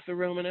to do with the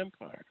Roman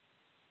Empire.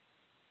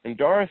 And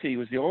Dorothy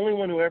was the only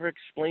one who ever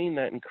explained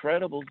that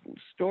incredible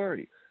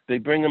story. They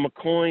bring him a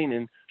coin,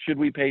 and should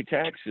we pay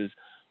taxes?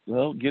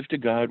 Well, give to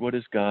God what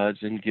is God's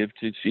and give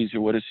to Caesar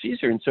what is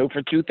Caesar. And so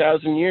for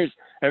 2,000 years,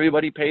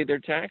 everybody paid their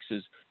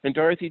taxes. And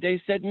Dorothy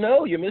Day said,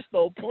 no, you missed the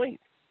whole point.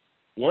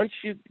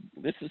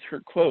 This is her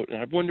quote, and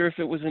I wonder if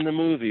it was in the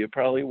movie. It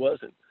probably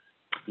wasn't.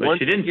 But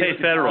she didn't pay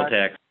federal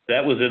tax.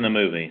 That was in the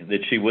movie, that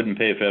she wouldn't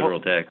pay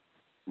federal tax.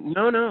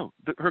 No,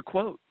 her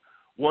quote.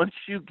 Once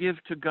you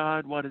give to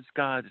God what is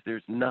God's,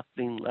 there's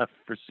nothing left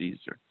for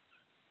Caesar.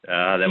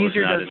 That Caesar was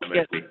not in doesn't the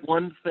get movie.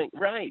 one thing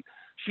right.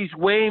 She's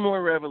way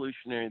more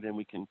revolutionary than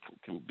we can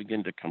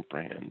begin to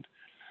comprehend.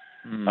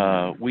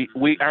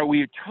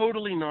 We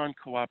totally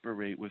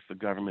non-cooperate with the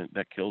government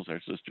that kills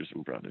our sisters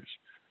and brothers,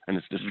 and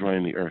it's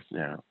destroying the earth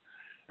now.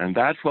 And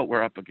that's what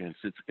we're up against.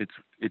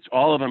 It's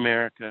all of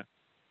America,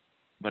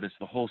 but it's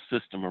the whole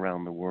system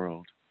around the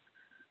world.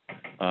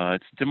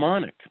 It's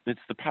demonic. It's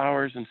the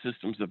powers and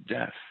systems of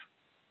death.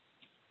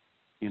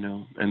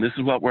 And this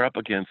is what we're up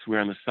against. We're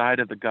on the side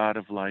of the God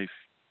of life,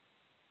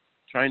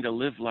 trying to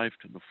live life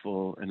to the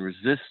full and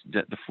resist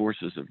the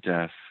forces of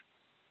death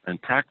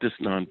and practice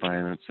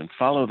nonviolence and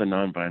follow the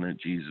nonviolent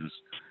Jesus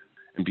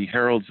and be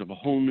heralds of a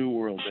whole new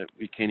world that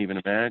we can't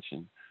even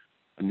imagine,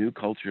 a new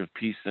culture of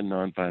peace and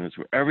nonviolence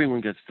where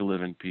everyone gets to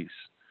live in peace,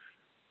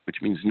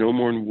 which means no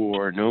more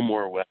war, no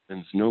more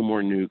weapons, no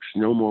more nukes,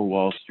 no more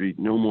Wall Street,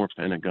 no more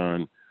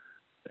Pentagon,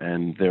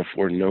 and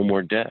therefore no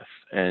more death.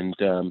 And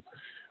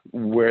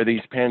where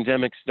these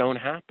pandemics don't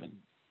happen,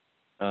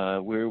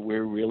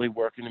 we're really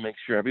working to make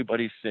sure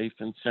everybody's safe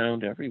and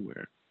sound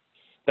everywhere.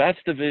 That's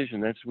the vision.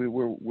 That's where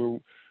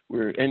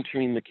we're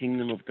entering the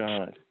kingdom of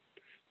God.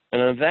 And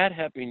on that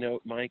happy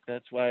note, Mike,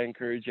 that's why I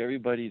encourage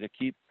everybody to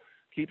keep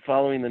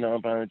following the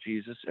nonviolent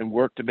Jesus and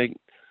work to make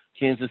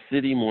Kansas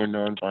City more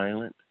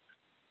nonviolent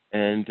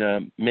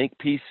and make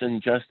peace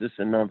and justice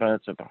and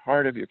nonviolence at the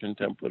heart of your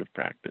contemplative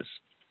practice.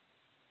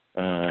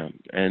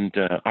 And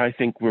I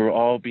think we're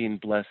all being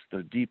blessed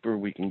the deeper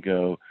we can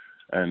go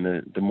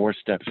and the more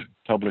steps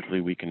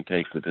publicly we can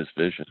take with this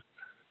vision.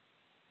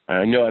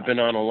 I know I've been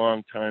on a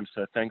long time,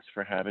 so thanks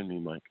for having me,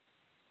 Mike.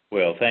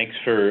 Well, thanks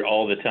for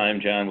all the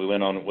time, John. We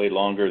went on way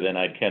longer than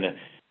I kind of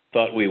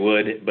thought we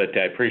would, but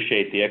I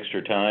appreciate the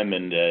extra time,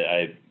 and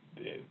I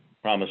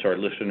promise our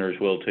listeners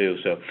will too.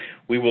 So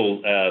we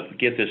will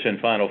get this in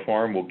final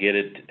form. We'll get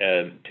it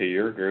to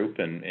your group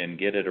and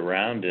get it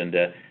around. And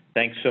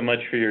thanks so much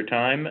for your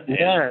time.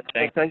 Yeah,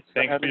 and thanks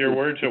for your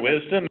words of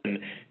wisdom. And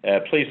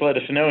please let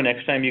us know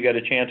next time you got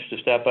a chance to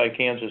stop by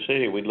Kansas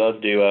City. We'd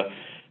love to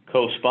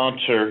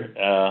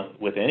co-sponsor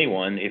with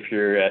anyone if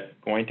you're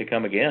going to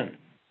come again.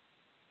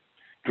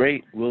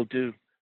 Great, will do.